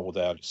run wild with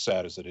that, as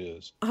sad as it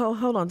is. Oh,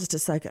 hold on just a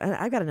second.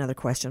 I got another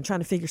question. I'm trying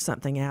to figure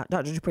something out.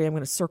 Dr. Dupree, I'm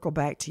going to circle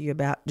back to you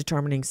about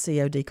determining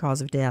COD,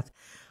 cause of death.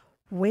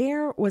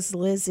 Where was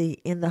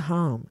Lizzie in the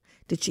home?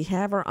 Did she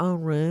have her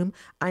own room?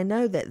 I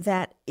know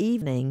that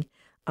evening,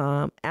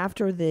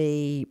 after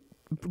the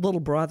little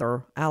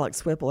brother,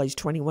 Alex Whipple, age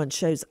 21,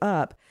 shows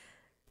up,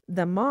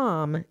 the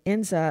mom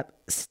ends up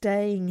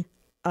staying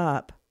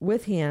up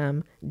with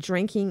him,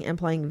 drinking and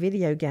playing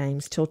video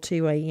games till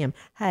 2 a.m.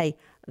 Hey,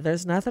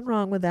 there's nothing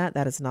wrong with that.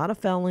 That is not a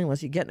felony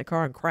unless you get in a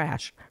car and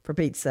crash, for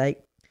Pete's sake.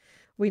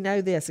 We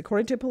know this.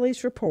 According to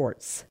police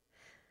reports,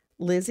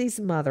 Lizzie's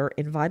mother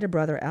invited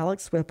brother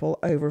Alex Whipple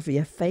over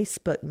via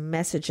Facebook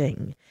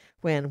messaging.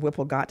 When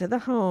Whipple got to the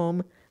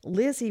home,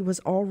 Lizzie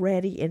was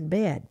already in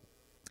bed.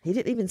 He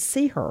didn't even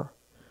see her,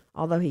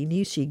 although he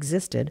knew she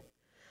existed.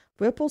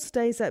 Whipple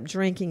stays up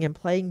drinking and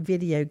playing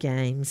video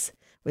games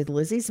with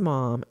Lizzie's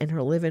mom and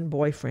her live-in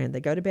boyfriend.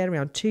 They go to bed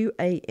around 2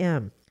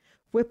 a.m.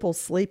 Whipple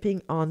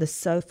sleeping on the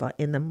sofa.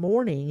 In the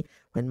morning,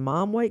 when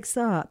mom wakes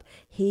up,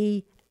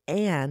 he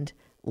and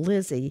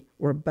Lizzie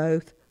were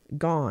both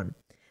gone.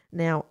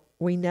 Now,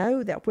 we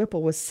know that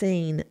Whipple was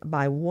seen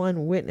by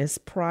one witness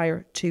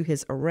prior to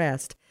his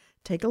arrest.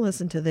 Take a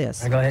listen to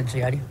this. Go ahead,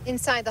 see,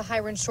 Inside the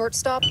Hiram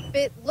shortstop,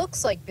 it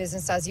looks like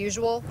business as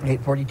usual.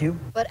 842.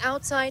 But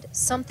outside,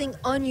 something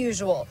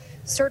unusual.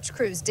 Search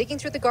crews digging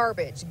through the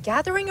garbage,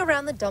 gathering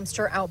around the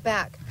dumpster out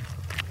back,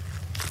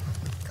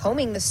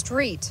 combing the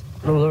street.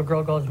 The little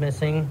girl goes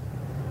missing,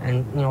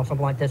 and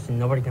something like this, and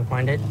nobody can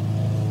find it.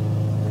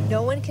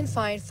 No one can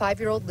find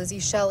 5-year-old Lizzie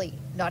Shelley.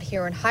 Not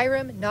here in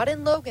Hiram, not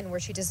in Logan, where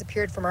she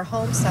disappeared from her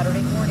home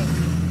Saturday morning.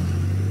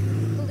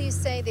 Police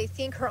say they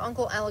think her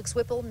uncle Alex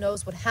Whipple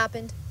knows what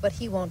happened, but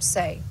he won't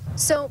say.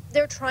 So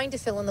they're trying to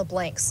fill in the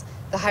blanks.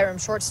 The Hiram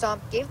shortstop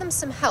gave them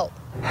some help.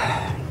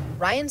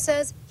 Ryan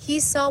says he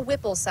saw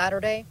Whipple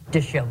Saturday.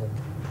 Disheveled,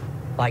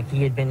 like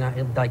he had been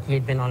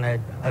on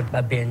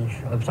a binge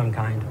of some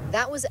kind.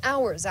 That was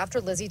hours after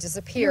Lizzie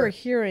disappeared. You're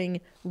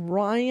hearing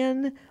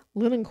Ryan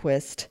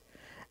Lillenquist,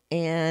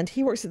 and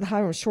he works at the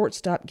Hiram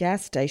Shortstop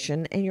gas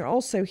station. And you're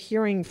also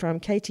hearing from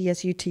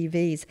KTSU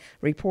TV's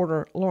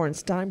reporter Lauren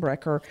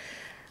Steinbrecher.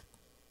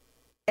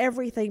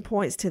 Everything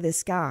points to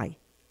this guy.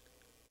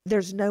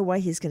 There's no way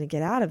he's going to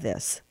get out of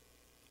this.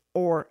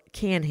 Or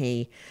can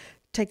he?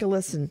 Take a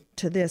listen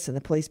to this in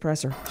the police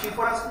presser. Chief,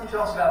 what else can you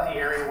tell us about the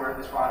area where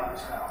this body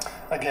was found?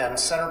 Again,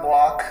 center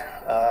block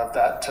of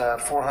that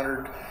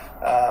 400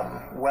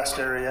 west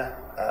area,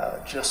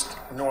 just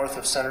north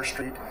of Center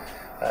Street.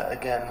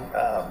 Again,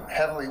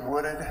 heavily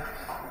wooded,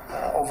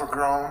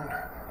 overgrown,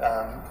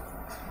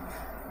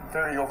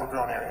 very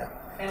overgrown area.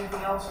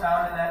 Anything else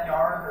found in that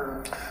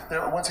yard?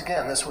 Or? Once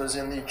again, this was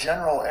in the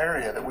general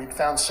area that we'd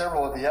found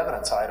several of the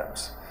evidence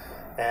items.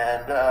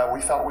 And we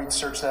felt we'd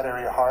search that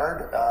area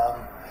hard.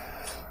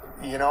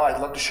 I'd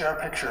love to share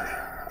a picture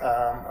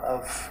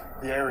of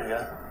the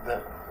area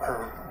that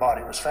her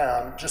body was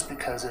found, just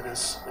because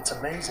it's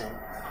amazing,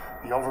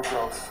 the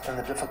overgrowth and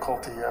the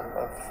difficulty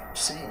of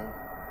seeing.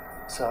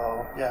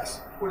 So, yes.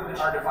 Would have been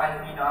hard to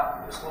find if you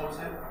not disclosed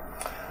it?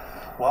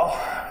 Well,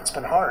 it's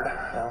been hard,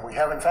 and we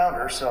haven't found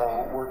her,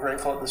 so we're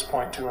grateful at this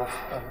point to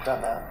have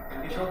done that.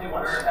 Once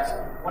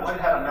you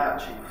had a map,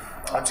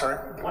 Chief. I'm sorry?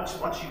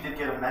 Once you did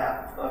get a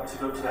map to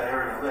go to that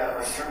area,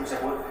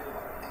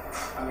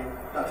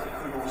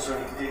 was there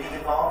any digging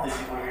involved?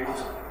 Were you able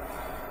to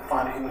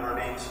find human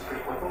remains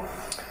pretty quickly?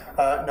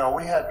 No,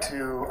 we had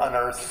to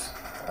unearth,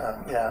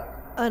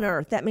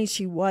 Unearthed. That means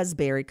she was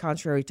buried,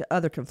 contrary to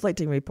other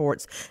conflicting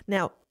reports.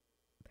 Now,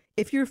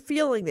 if you're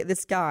feeling that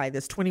this guy,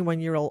 this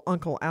 21-year-old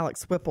Uncle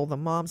Alex Whipple, the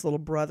mom's little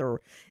brother,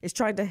 is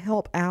trying to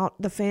help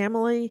out the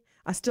family,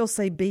 I still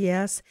say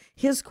BS.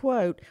 His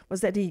quote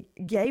was that he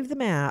gave the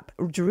map,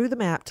 or drew the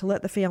map to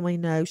let the family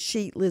know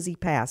Lizzie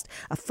passed,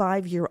 a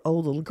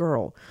 5-year-old little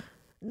girl.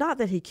 Not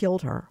that he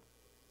killed her.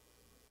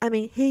 I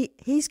mean,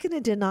 he's going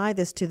to deny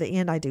this to the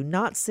end. I do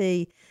not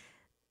see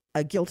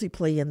a guilty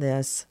plea in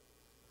this.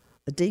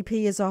 The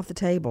DP is off the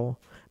table,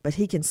 but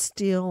he can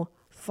still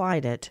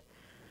fight it.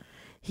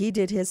 He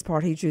did his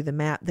part. He drew the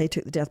map. They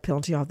took the death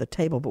penalty off the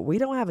table, but we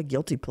don't have a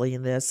guilty plea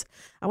in this.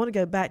 I want to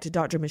go back to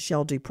Dr.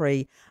 Michelle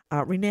Dupree,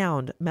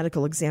 renowned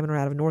medical examiner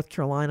out of North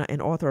Carolina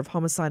and author of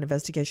Homicide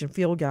Investigation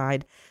Field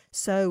Guide.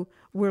 So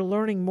we're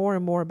learning more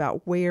and more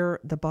about where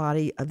the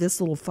body of this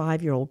little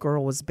 5-year-old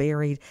girl was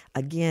buried.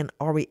 Again,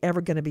 are we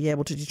ever going to be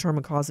able to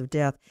determine cause of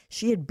death?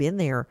 She had been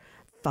there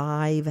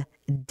 5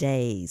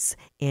 days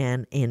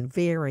and in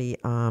very,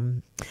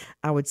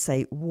 I would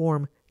say,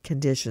 warm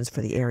conditions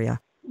for the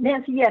area.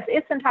 Nancy, yes,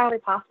 it's entirely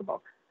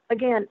possible.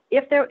 Again,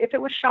 if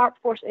it was sharp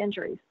force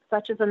injuries,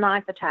 such as a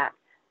knife attack,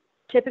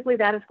 typically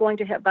that is going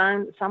to hit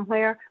bone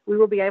somewhere. We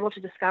will be able to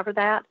discover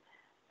that.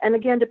 And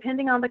again,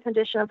 depending on the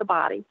condition of the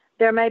body,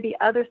 there may be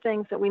other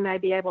things that we may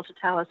be able to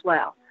tell as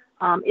well.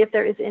 If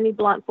there is any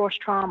blunt force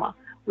trauma,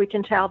 we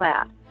can tell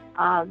that.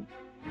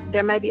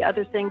 There may be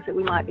other things that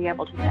we might be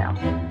able to tell.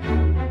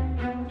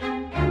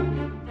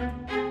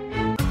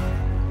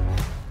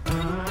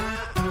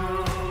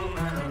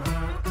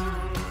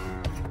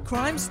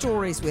 Crime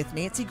Stories with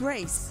Nancy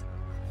Grace.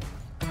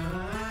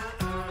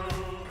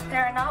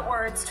 There are not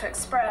words to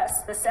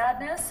express the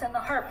sadness and the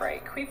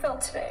heartbreak we feel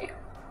today.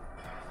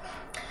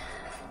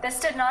 This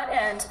did not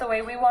end the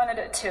way we wanted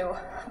it to,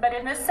 but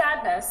in this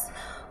sadness,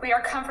 we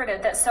are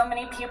comforted that so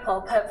many people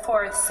put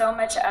forth so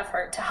much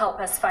effort to help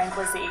us find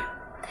Lizzie.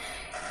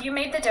 You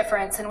made the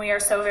difference, and we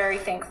are so very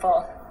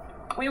thankful.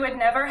 We would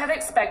never have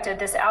expected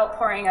this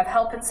outpouring of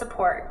help and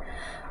support.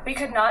 We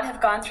could not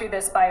have gone through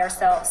this by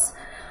ourselves.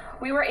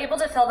 We were able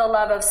to feel the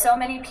love of so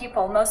many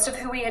people, most of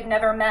who we had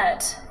never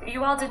met.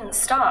 You all didn't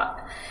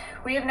stop.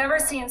 We have never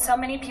seen so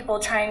many people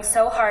trying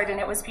so hard, and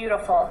it was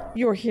beautiful.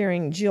 You're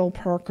hearing Jill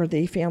Parker,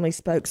 the family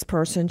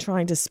spokesperson,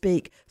 trying to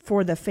speak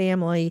for the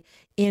family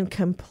in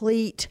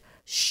complete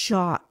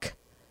shock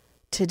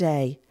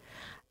today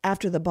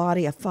after the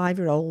body of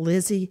 5-year-old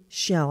Lizzie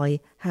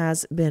Shelley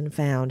has been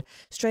found.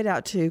 Straight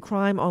out to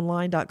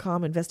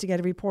crimeonline.com,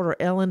 investigative reporter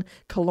Ellen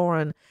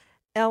Caloran.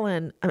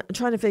 Ellen, I'm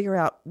trying to figure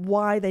out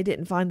why they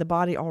didn't find the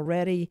body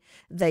already.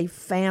 They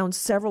found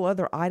several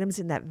other items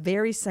in that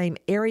very same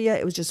area.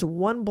 It was just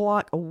 1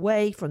 block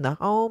away from the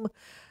home.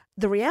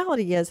 The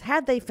reality is,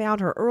 had they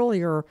found her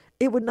earlier,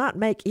 it would not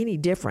make any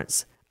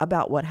difference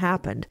about what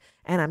happened.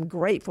 And I'm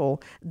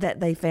grateful that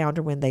they found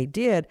her when they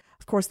did.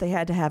 Of course, they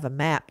had to have a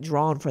map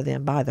drawn for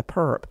them by the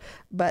perp.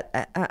 But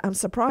I'm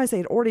surprised they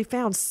had already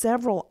found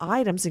several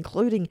items,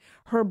 including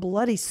her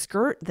bloody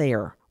skirt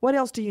there. What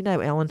else do you know,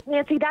 Ellen?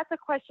 Nancy, that's a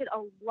question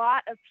a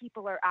lot of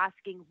people are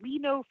asking. We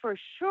know for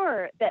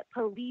sure that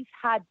police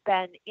had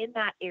been in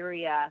that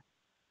area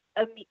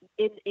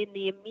in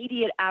the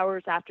immediate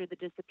hours after the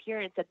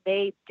disappearance, and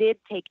they did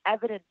take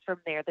evidence from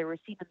there. They were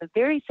seen in the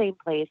very same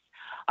place.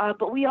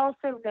 But we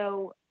also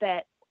know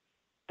that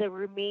the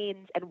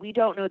remains, and we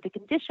don't know the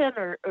condition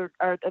or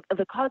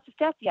the cause of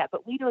death yet,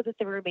 but we know that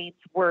the remains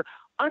were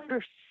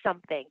under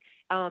something.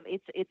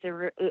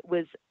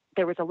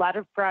 There was a lot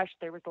of brush,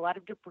 there was a lot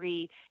of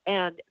debris,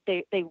 and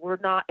they were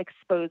not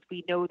exposed.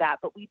 We know that,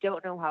 but we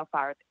don't know how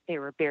far they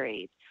were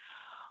buried.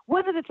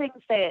 One of the things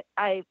that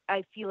I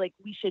feel like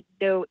we should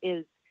know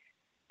is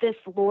this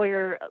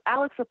lawyer,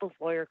 Alex Whipple's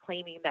lawyer,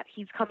 claiming that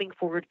he's coming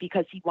forward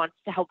because he wants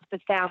to help the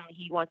family.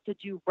 He wants to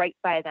do right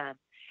by them.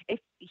 If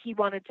he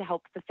wanted to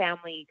help the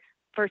family,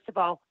 first of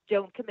all,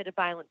 don't commit a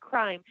violent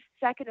crime.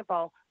 Second of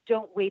all,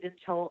 don't wait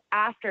until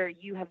after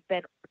you have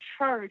been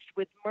charged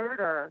with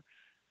murder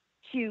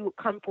to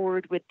come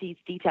forward with these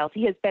details.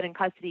 He has been in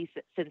custody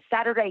since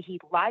Saturday. He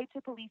lied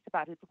to police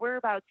about his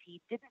whereabouts.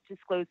 He didn't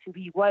disclose who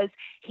he was.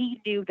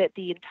 He knew that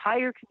the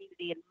entire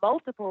community and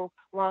multiple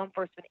law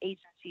enforcement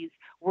agencies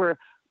were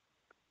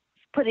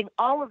putting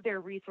all of their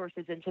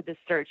resources into this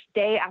search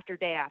day after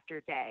day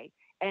after day.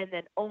 And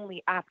then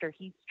only after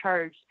he's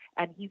charged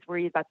and he's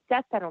worried about the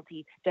death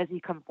penalty does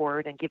he come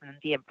forward and give them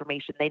the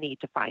information they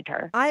need to find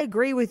her. I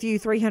agree with you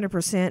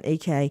 300%,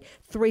 EK,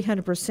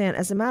 300%.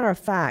 As a matter of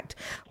fact,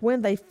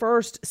 when they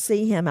first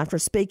see him after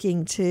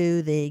speaking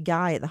to the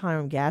guy at the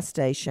Hiram gas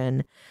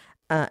station,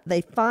 they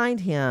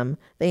find him.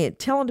 They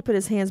tell him to put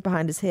his hands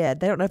behind his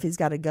head. They don't know if he's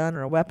got a gun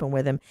or a weapon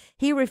with him.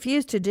 He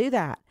refused to do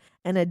that.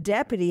 And a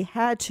deputy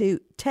had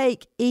to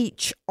take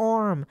each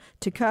arm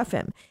to cuff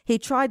him. He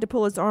tried to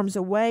pull his arms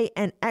away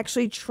and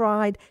actually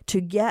tried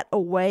to get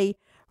away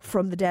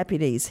from the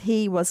deputies.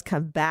 He was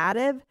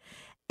combative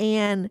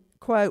and,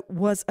 quote,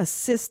 was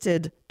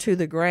assisted to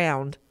the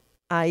ground,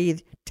 i.e.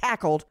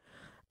 tackled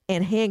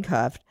and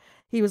handcuffed.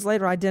 He was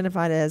later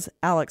identified as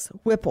Alex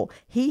Whipple.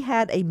 He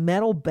had a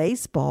metal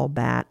baseball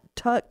bat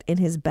tucked in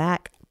his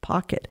back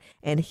pocket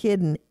and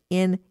hidden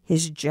in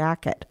his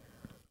jacket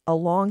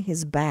along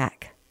his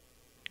back.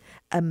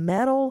 A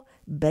metal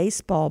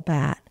baseball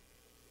bat.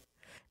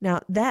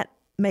 Now, that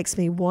makes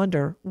me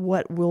wonder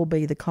what will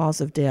be the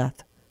cause of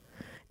death.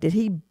 Did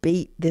he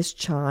beat this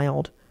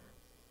child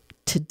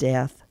to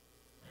death?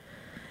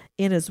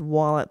 In his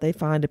wallet, they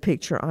find a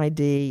picture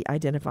ID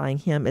identifying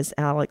him as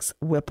Alex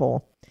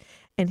Whipple.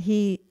 And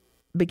he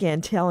began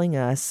telling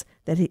police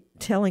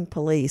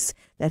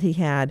that he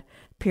had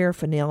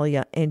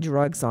paraphernalia and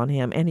drugs on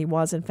him, and he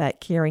was in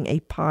fact carrying a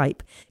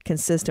pipe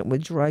consistent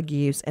with drug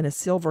use and a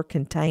silver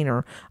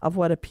container of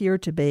what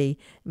appeared to be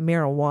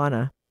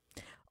marijuana.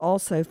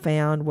 Also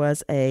found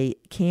was a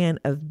can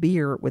of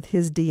beer with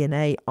his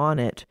DNA on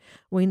it.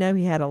 We know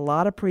he had a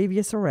lot of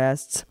previous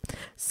arrests,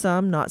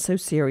 some not so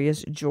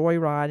serious: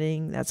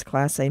 joyriding, that's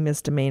Class A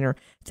misdemeanor;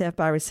 theft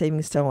by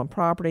receiving stolen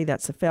property,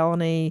 that's a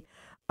felony;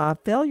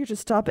 failure to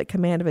stop at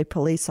command of a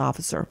police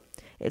officer.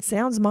 It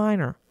sounds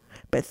minor,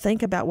 but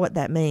think about what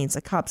that means.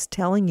 A cop's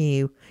telling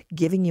you,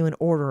 giving you an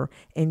order,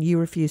 and you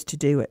refuse to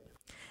do it.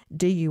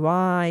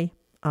 DUI,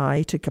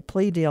 he took a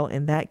plea deal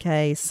in that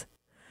case.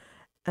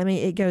 I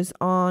mean, it goes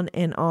on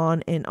and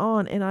on and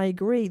on. And I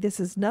agree, this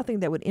is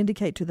nothing that would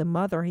indicate to the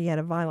mother he had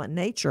a violent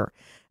nature.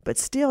 But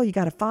still, you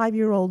got a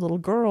 5-year-old little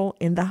girl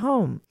in the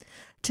home.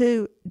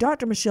 To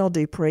Dr. Michelle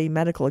Dupree,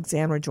 medical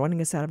examiner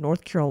joining us out of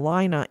North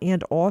Carolina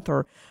and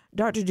author.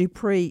 Dr.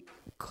 Dupree,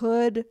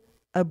 could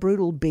a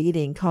brutal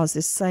beating cause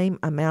the same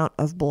amount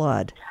of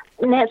blood?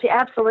 Nancy,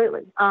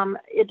 absolutely.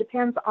 It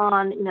depends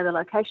on the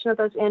location of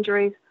those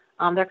injuries.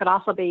 There could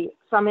also be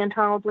some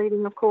internal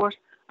bleeding, of course.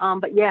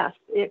 But yes,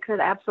 it could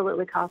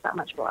absolutely cause that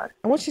much blood.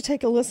 I want you to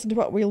take a listen to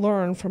what we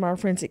learned from our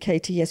friends at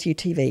KTSU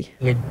TV.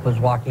 He was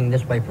walking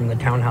this way from the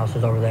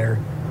townhouses over there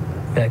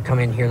to come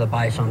in here to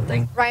buy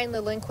something. Ryan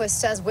Lindquist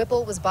says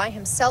Whipple was by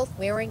himself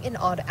wearing an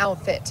odd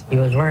outfit. He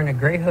was wearing a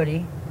gray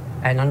hoodie,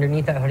 and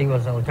underneath that hoodie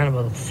was a kind of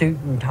a suit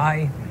and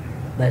tie.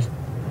 That's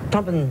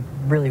something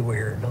really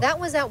weird. That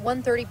was at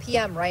 1:30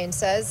 p.m., Ryan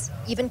says,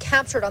 even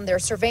captured on their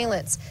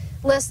surveillance.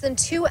 Less than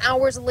 2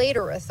 hours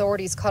later,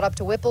 authorities caught up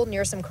to Whipple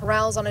near some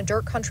corrals on a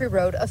dirt country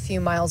road a few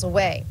miles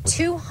away.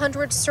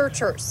 200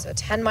 searchers, a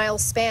 10-mile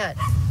span,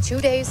 2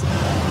 days,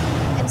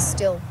 and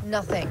still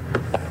nothing.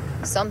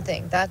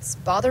 Something that's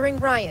bothering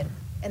Ryan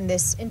and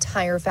this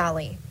entire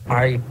valley.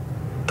 I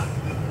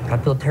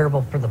feel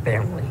terrible for the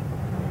family.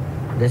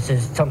 This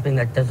is something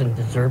that doesn't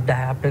deserve to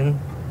happen.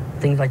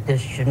 Things like this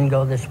shouldn't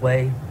go this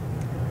way,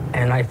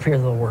 and I fear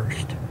the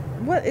worst.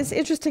 what is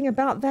interesting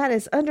about that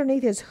is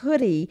underneath his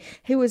hoodie,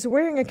 he was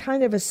wearing a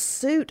kind of a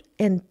suit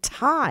and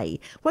tie.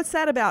 What's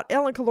that about?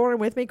 Ellen Kaloran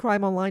with me,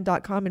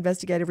 crimeonline.com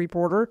investigative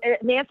reporter.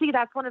 Nancy,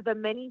 that's one of the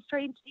many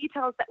strange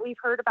details that we've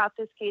heard about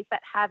this case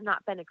that have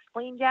not been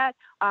explained yet.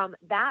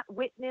 That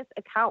witness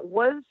account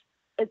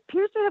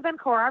appears to have been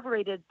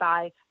corroborated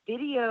by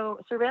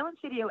surveillance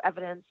video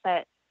evidence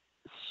that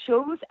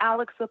shows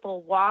Alex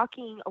Whipple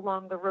walking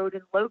along the road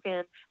in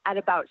Logan at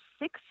about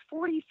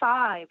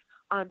 6:45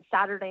 on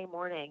Saturday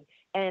morning.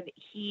 And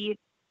he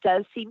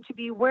does seem to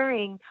be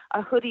wearing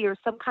a hoodie or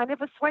some kind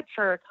of a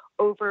sweatshirt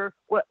over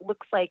what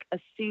looks like a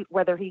suit,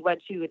 whether he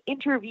went to an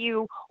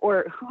interview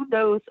or who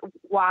knows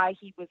why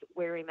he was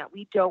wearing that.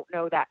 We don't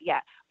know that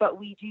yet, but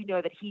we do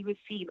know that he was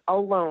seen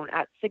alone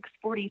at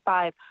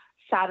 6:45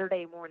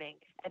 Saturday morning,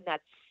 and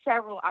that's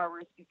several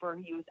hours before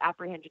he was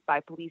apprehended by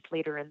police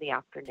later in the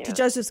afternoon. To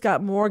Joseph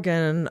Scott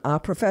Morgan,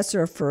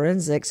 professor of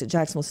forensics at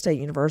Jacksonville State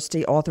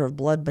University, author of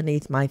Blood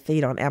Beneath My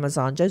Feet on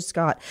Amazon. Joseph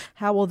Scott,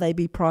 how will they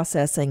be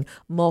processing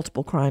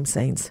multiple crime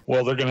scenes?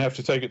 Well, they're going to have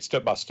to take it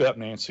step by step,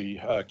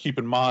 Nancy. Keep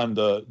in mind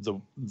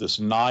this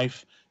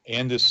knife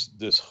and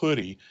this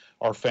hoodie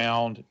are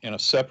found in a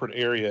separate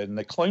area, and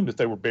they claim that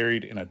they were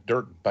buried in a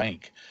dirt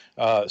bank.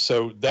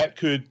 So that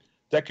could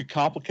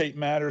complicate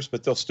matters,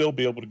 but they'll still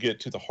be able to get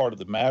to the heart of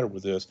the matter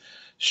with this.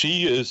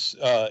 She is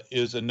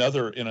in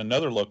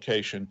another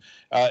location.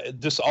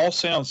 This all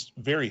sounds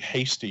very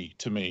hasty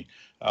to me.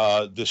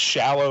 The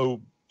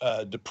shallow,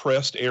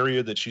 depressed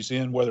area that she's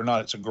in, whether or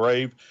not it's a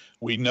grave,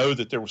 we know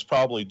that there was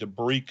probably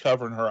debris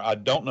covering her. I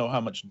don't know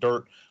how much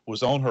dirt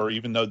was on her,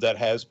 even though that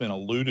has been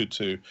alluded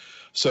to.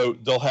 So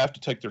they'll have to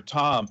take their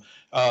time.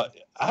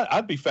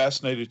 I'd be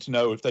fascinated to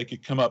know if they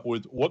could come up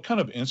with what kind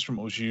of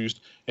instrument was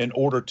used in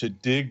order to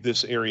dig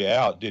this area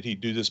out. Did he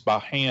do this by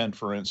hand,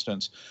 for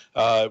instance?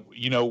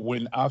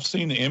 When I've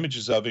seen the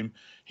images of him,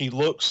 he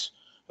looks,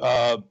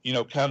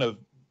 kind of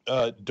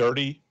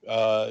dirty,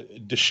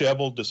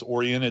 disheveled,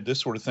 disoriented, this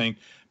sort of thing.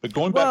 But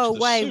going back to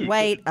the suit,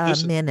 wait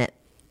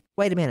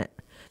a minute.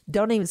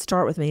 Don't even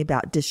start with me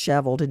about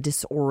disheveled and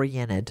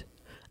disoriented.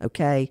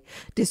 Okay,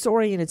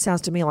 disoriented sounds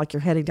to me like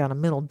you're heading down a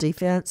mental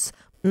defense.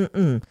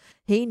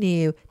 He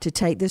knew to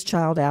take this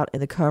child out in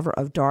the cover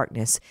of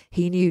darkness.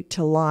 He knew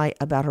to lie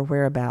about her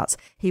whereabouts.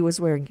 He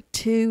was wearing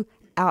 2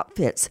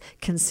 outfits,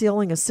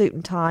 concealing a suit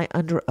and tie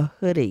under a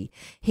hoodie.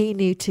 He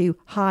knew to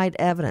hide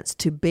evidence,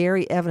 to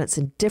bury evidence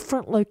in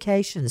different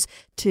locations,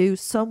 to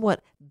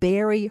somewhat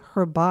bury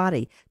her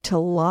body, to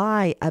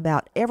lie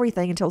about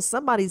everything until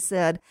somebody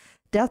said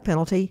death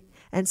penalty.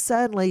 And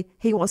suddenly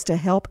he wants to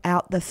help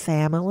out the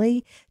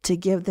family, to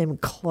give them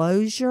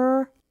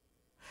closure,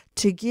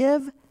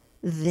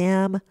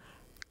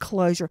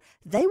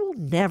 They will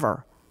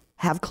never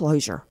have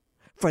closure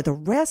for the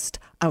rest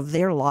of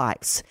their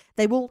lives.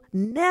 They will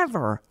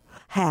never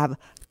have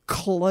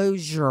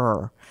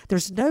closure.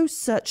 There's no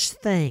such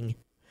thing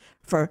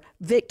for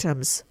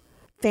victims,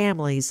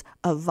 families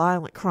of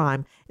violent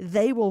crime.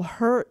 They will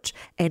hurt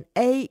and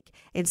ache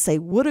and say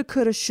woulda,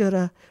 coulda,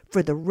 shoulda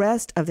for the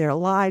rest of their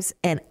lives.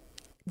 And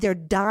their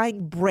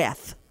dying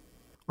breath,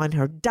 on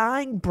her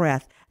dying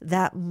breath,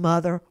 that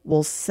mother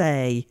will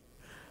say,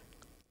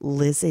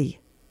 Lizzie,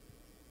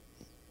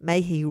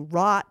 may he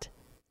rot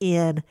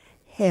in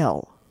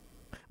hell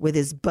with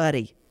his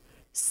buddy,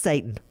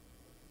 Satan.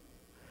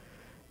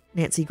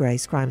 Nancy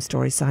Grace, Crime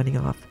Story, signing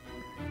off.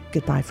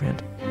 Goodbye,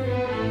 friend.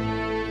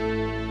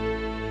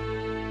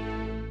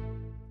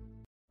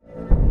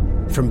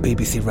 From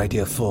BBC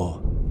Radio 4,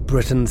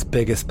 Britain's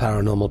biggest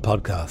paranormal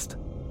podcast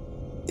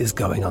is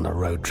going on a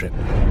road trip.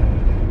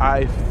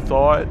 I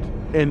thought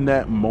in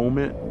that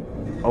moment,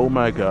 oh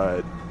my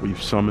God,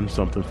 we've summoned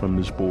something from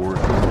this board.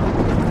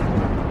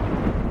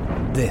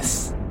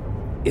 This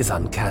is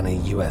Uncanny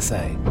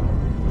USA.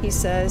 He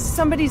says,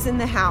 somebody's in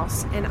the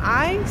house, and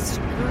I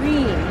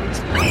screamed.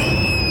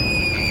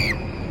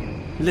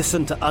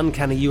 Listen to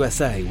Uncanny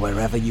USA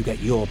wherever you get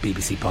your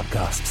BBC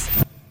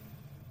podcasts,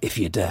 if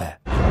you dare.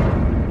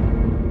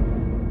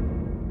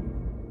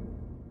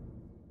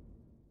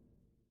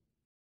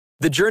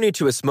 The journey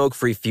to a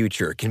smoke-free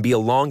future can be a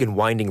long and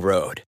winding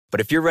road.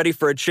 But if you're ready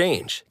for a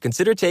change,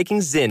 consider taking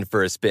Zyn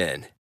for a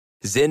spin.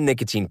 Zyn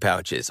nicotine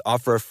pouches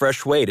offer a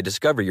fresh way to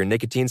discover your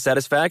nicotine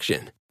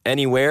satisfaction.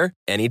 Anywhere,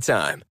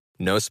 anytime.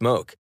 No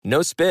smoke,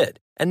 no spit,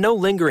 and no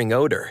lingering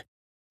odor.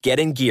 Get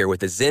in gear with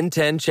the Zyn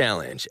 10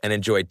 Challenge and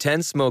enjoy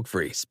 10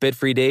 smoke-free,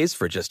 spit-free days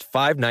for just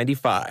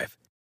 $5.95.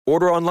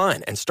 Order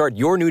online and start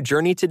your new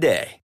journey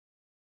today.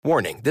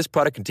 Warning, this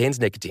product contains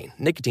nicotine.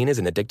 Nicotine is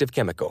an addictive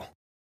chemical.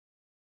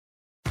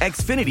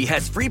 Xfinity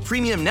has free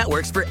premium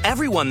networks for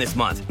everyone this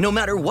month, no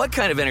matter what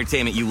kind of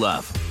entertainment you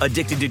love.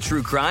 Addicted to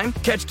true crime?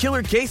 Catch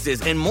killer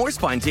cases and more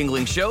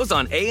spine-tingling shows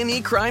on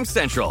A&E Crime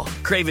Central.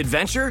 Crave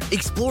adventure?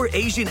 Explore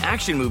Asian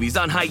action movies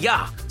on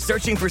Hi-YAH.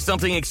 Searching for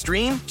something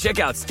extreme? Check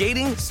out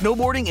skating,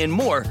 snowboarding, and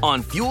more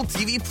on Fuel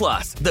TV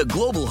Plus, the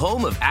global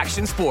home of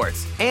action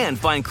sports. And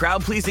find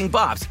crowd-pleasing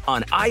bops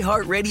on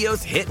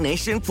iHeartRadio's Hit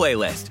Nation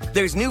playlist.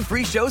 There's new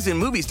free shows and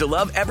movies to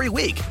love every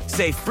week.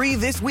 Say free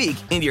this week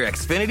in your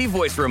Xfinity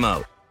voice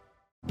remote.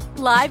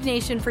 Live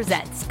Nation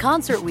presents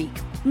Concert Week.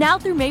 Now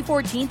through May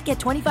 14th, get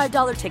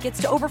 $25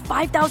 tickets to over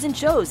 5,000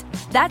 shows.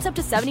 That's up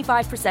to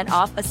 75%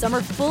 off a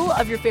summer full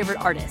of your favorite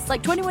artists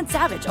like 21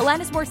 Savage,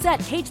 Alanis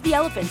Morissette, Cage the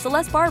Elephant,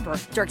 Celeste Barber,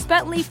 Dierks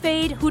Bentley,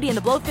 Fade, Hootie and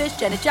the Blowfish,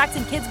 Janet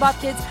Jackson, Kidz Bop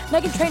Kids,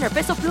 Meghan Trainor,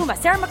 Peso Pluma,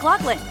 Sarah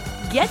McLachlan.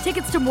 Get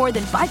tickets to more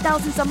than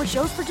 5,000 summer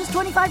shows for just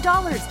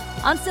 $25.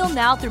 Until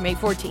now through May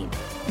 14th.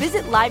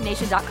 Visit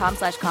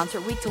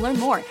LiveNation.com/Concert Week to learn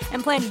more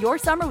and plan your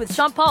summer with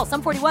Sean Paul,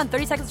 Sum 41,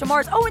 30 Seconds to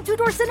Mars, and Two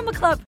Door Cinema Club.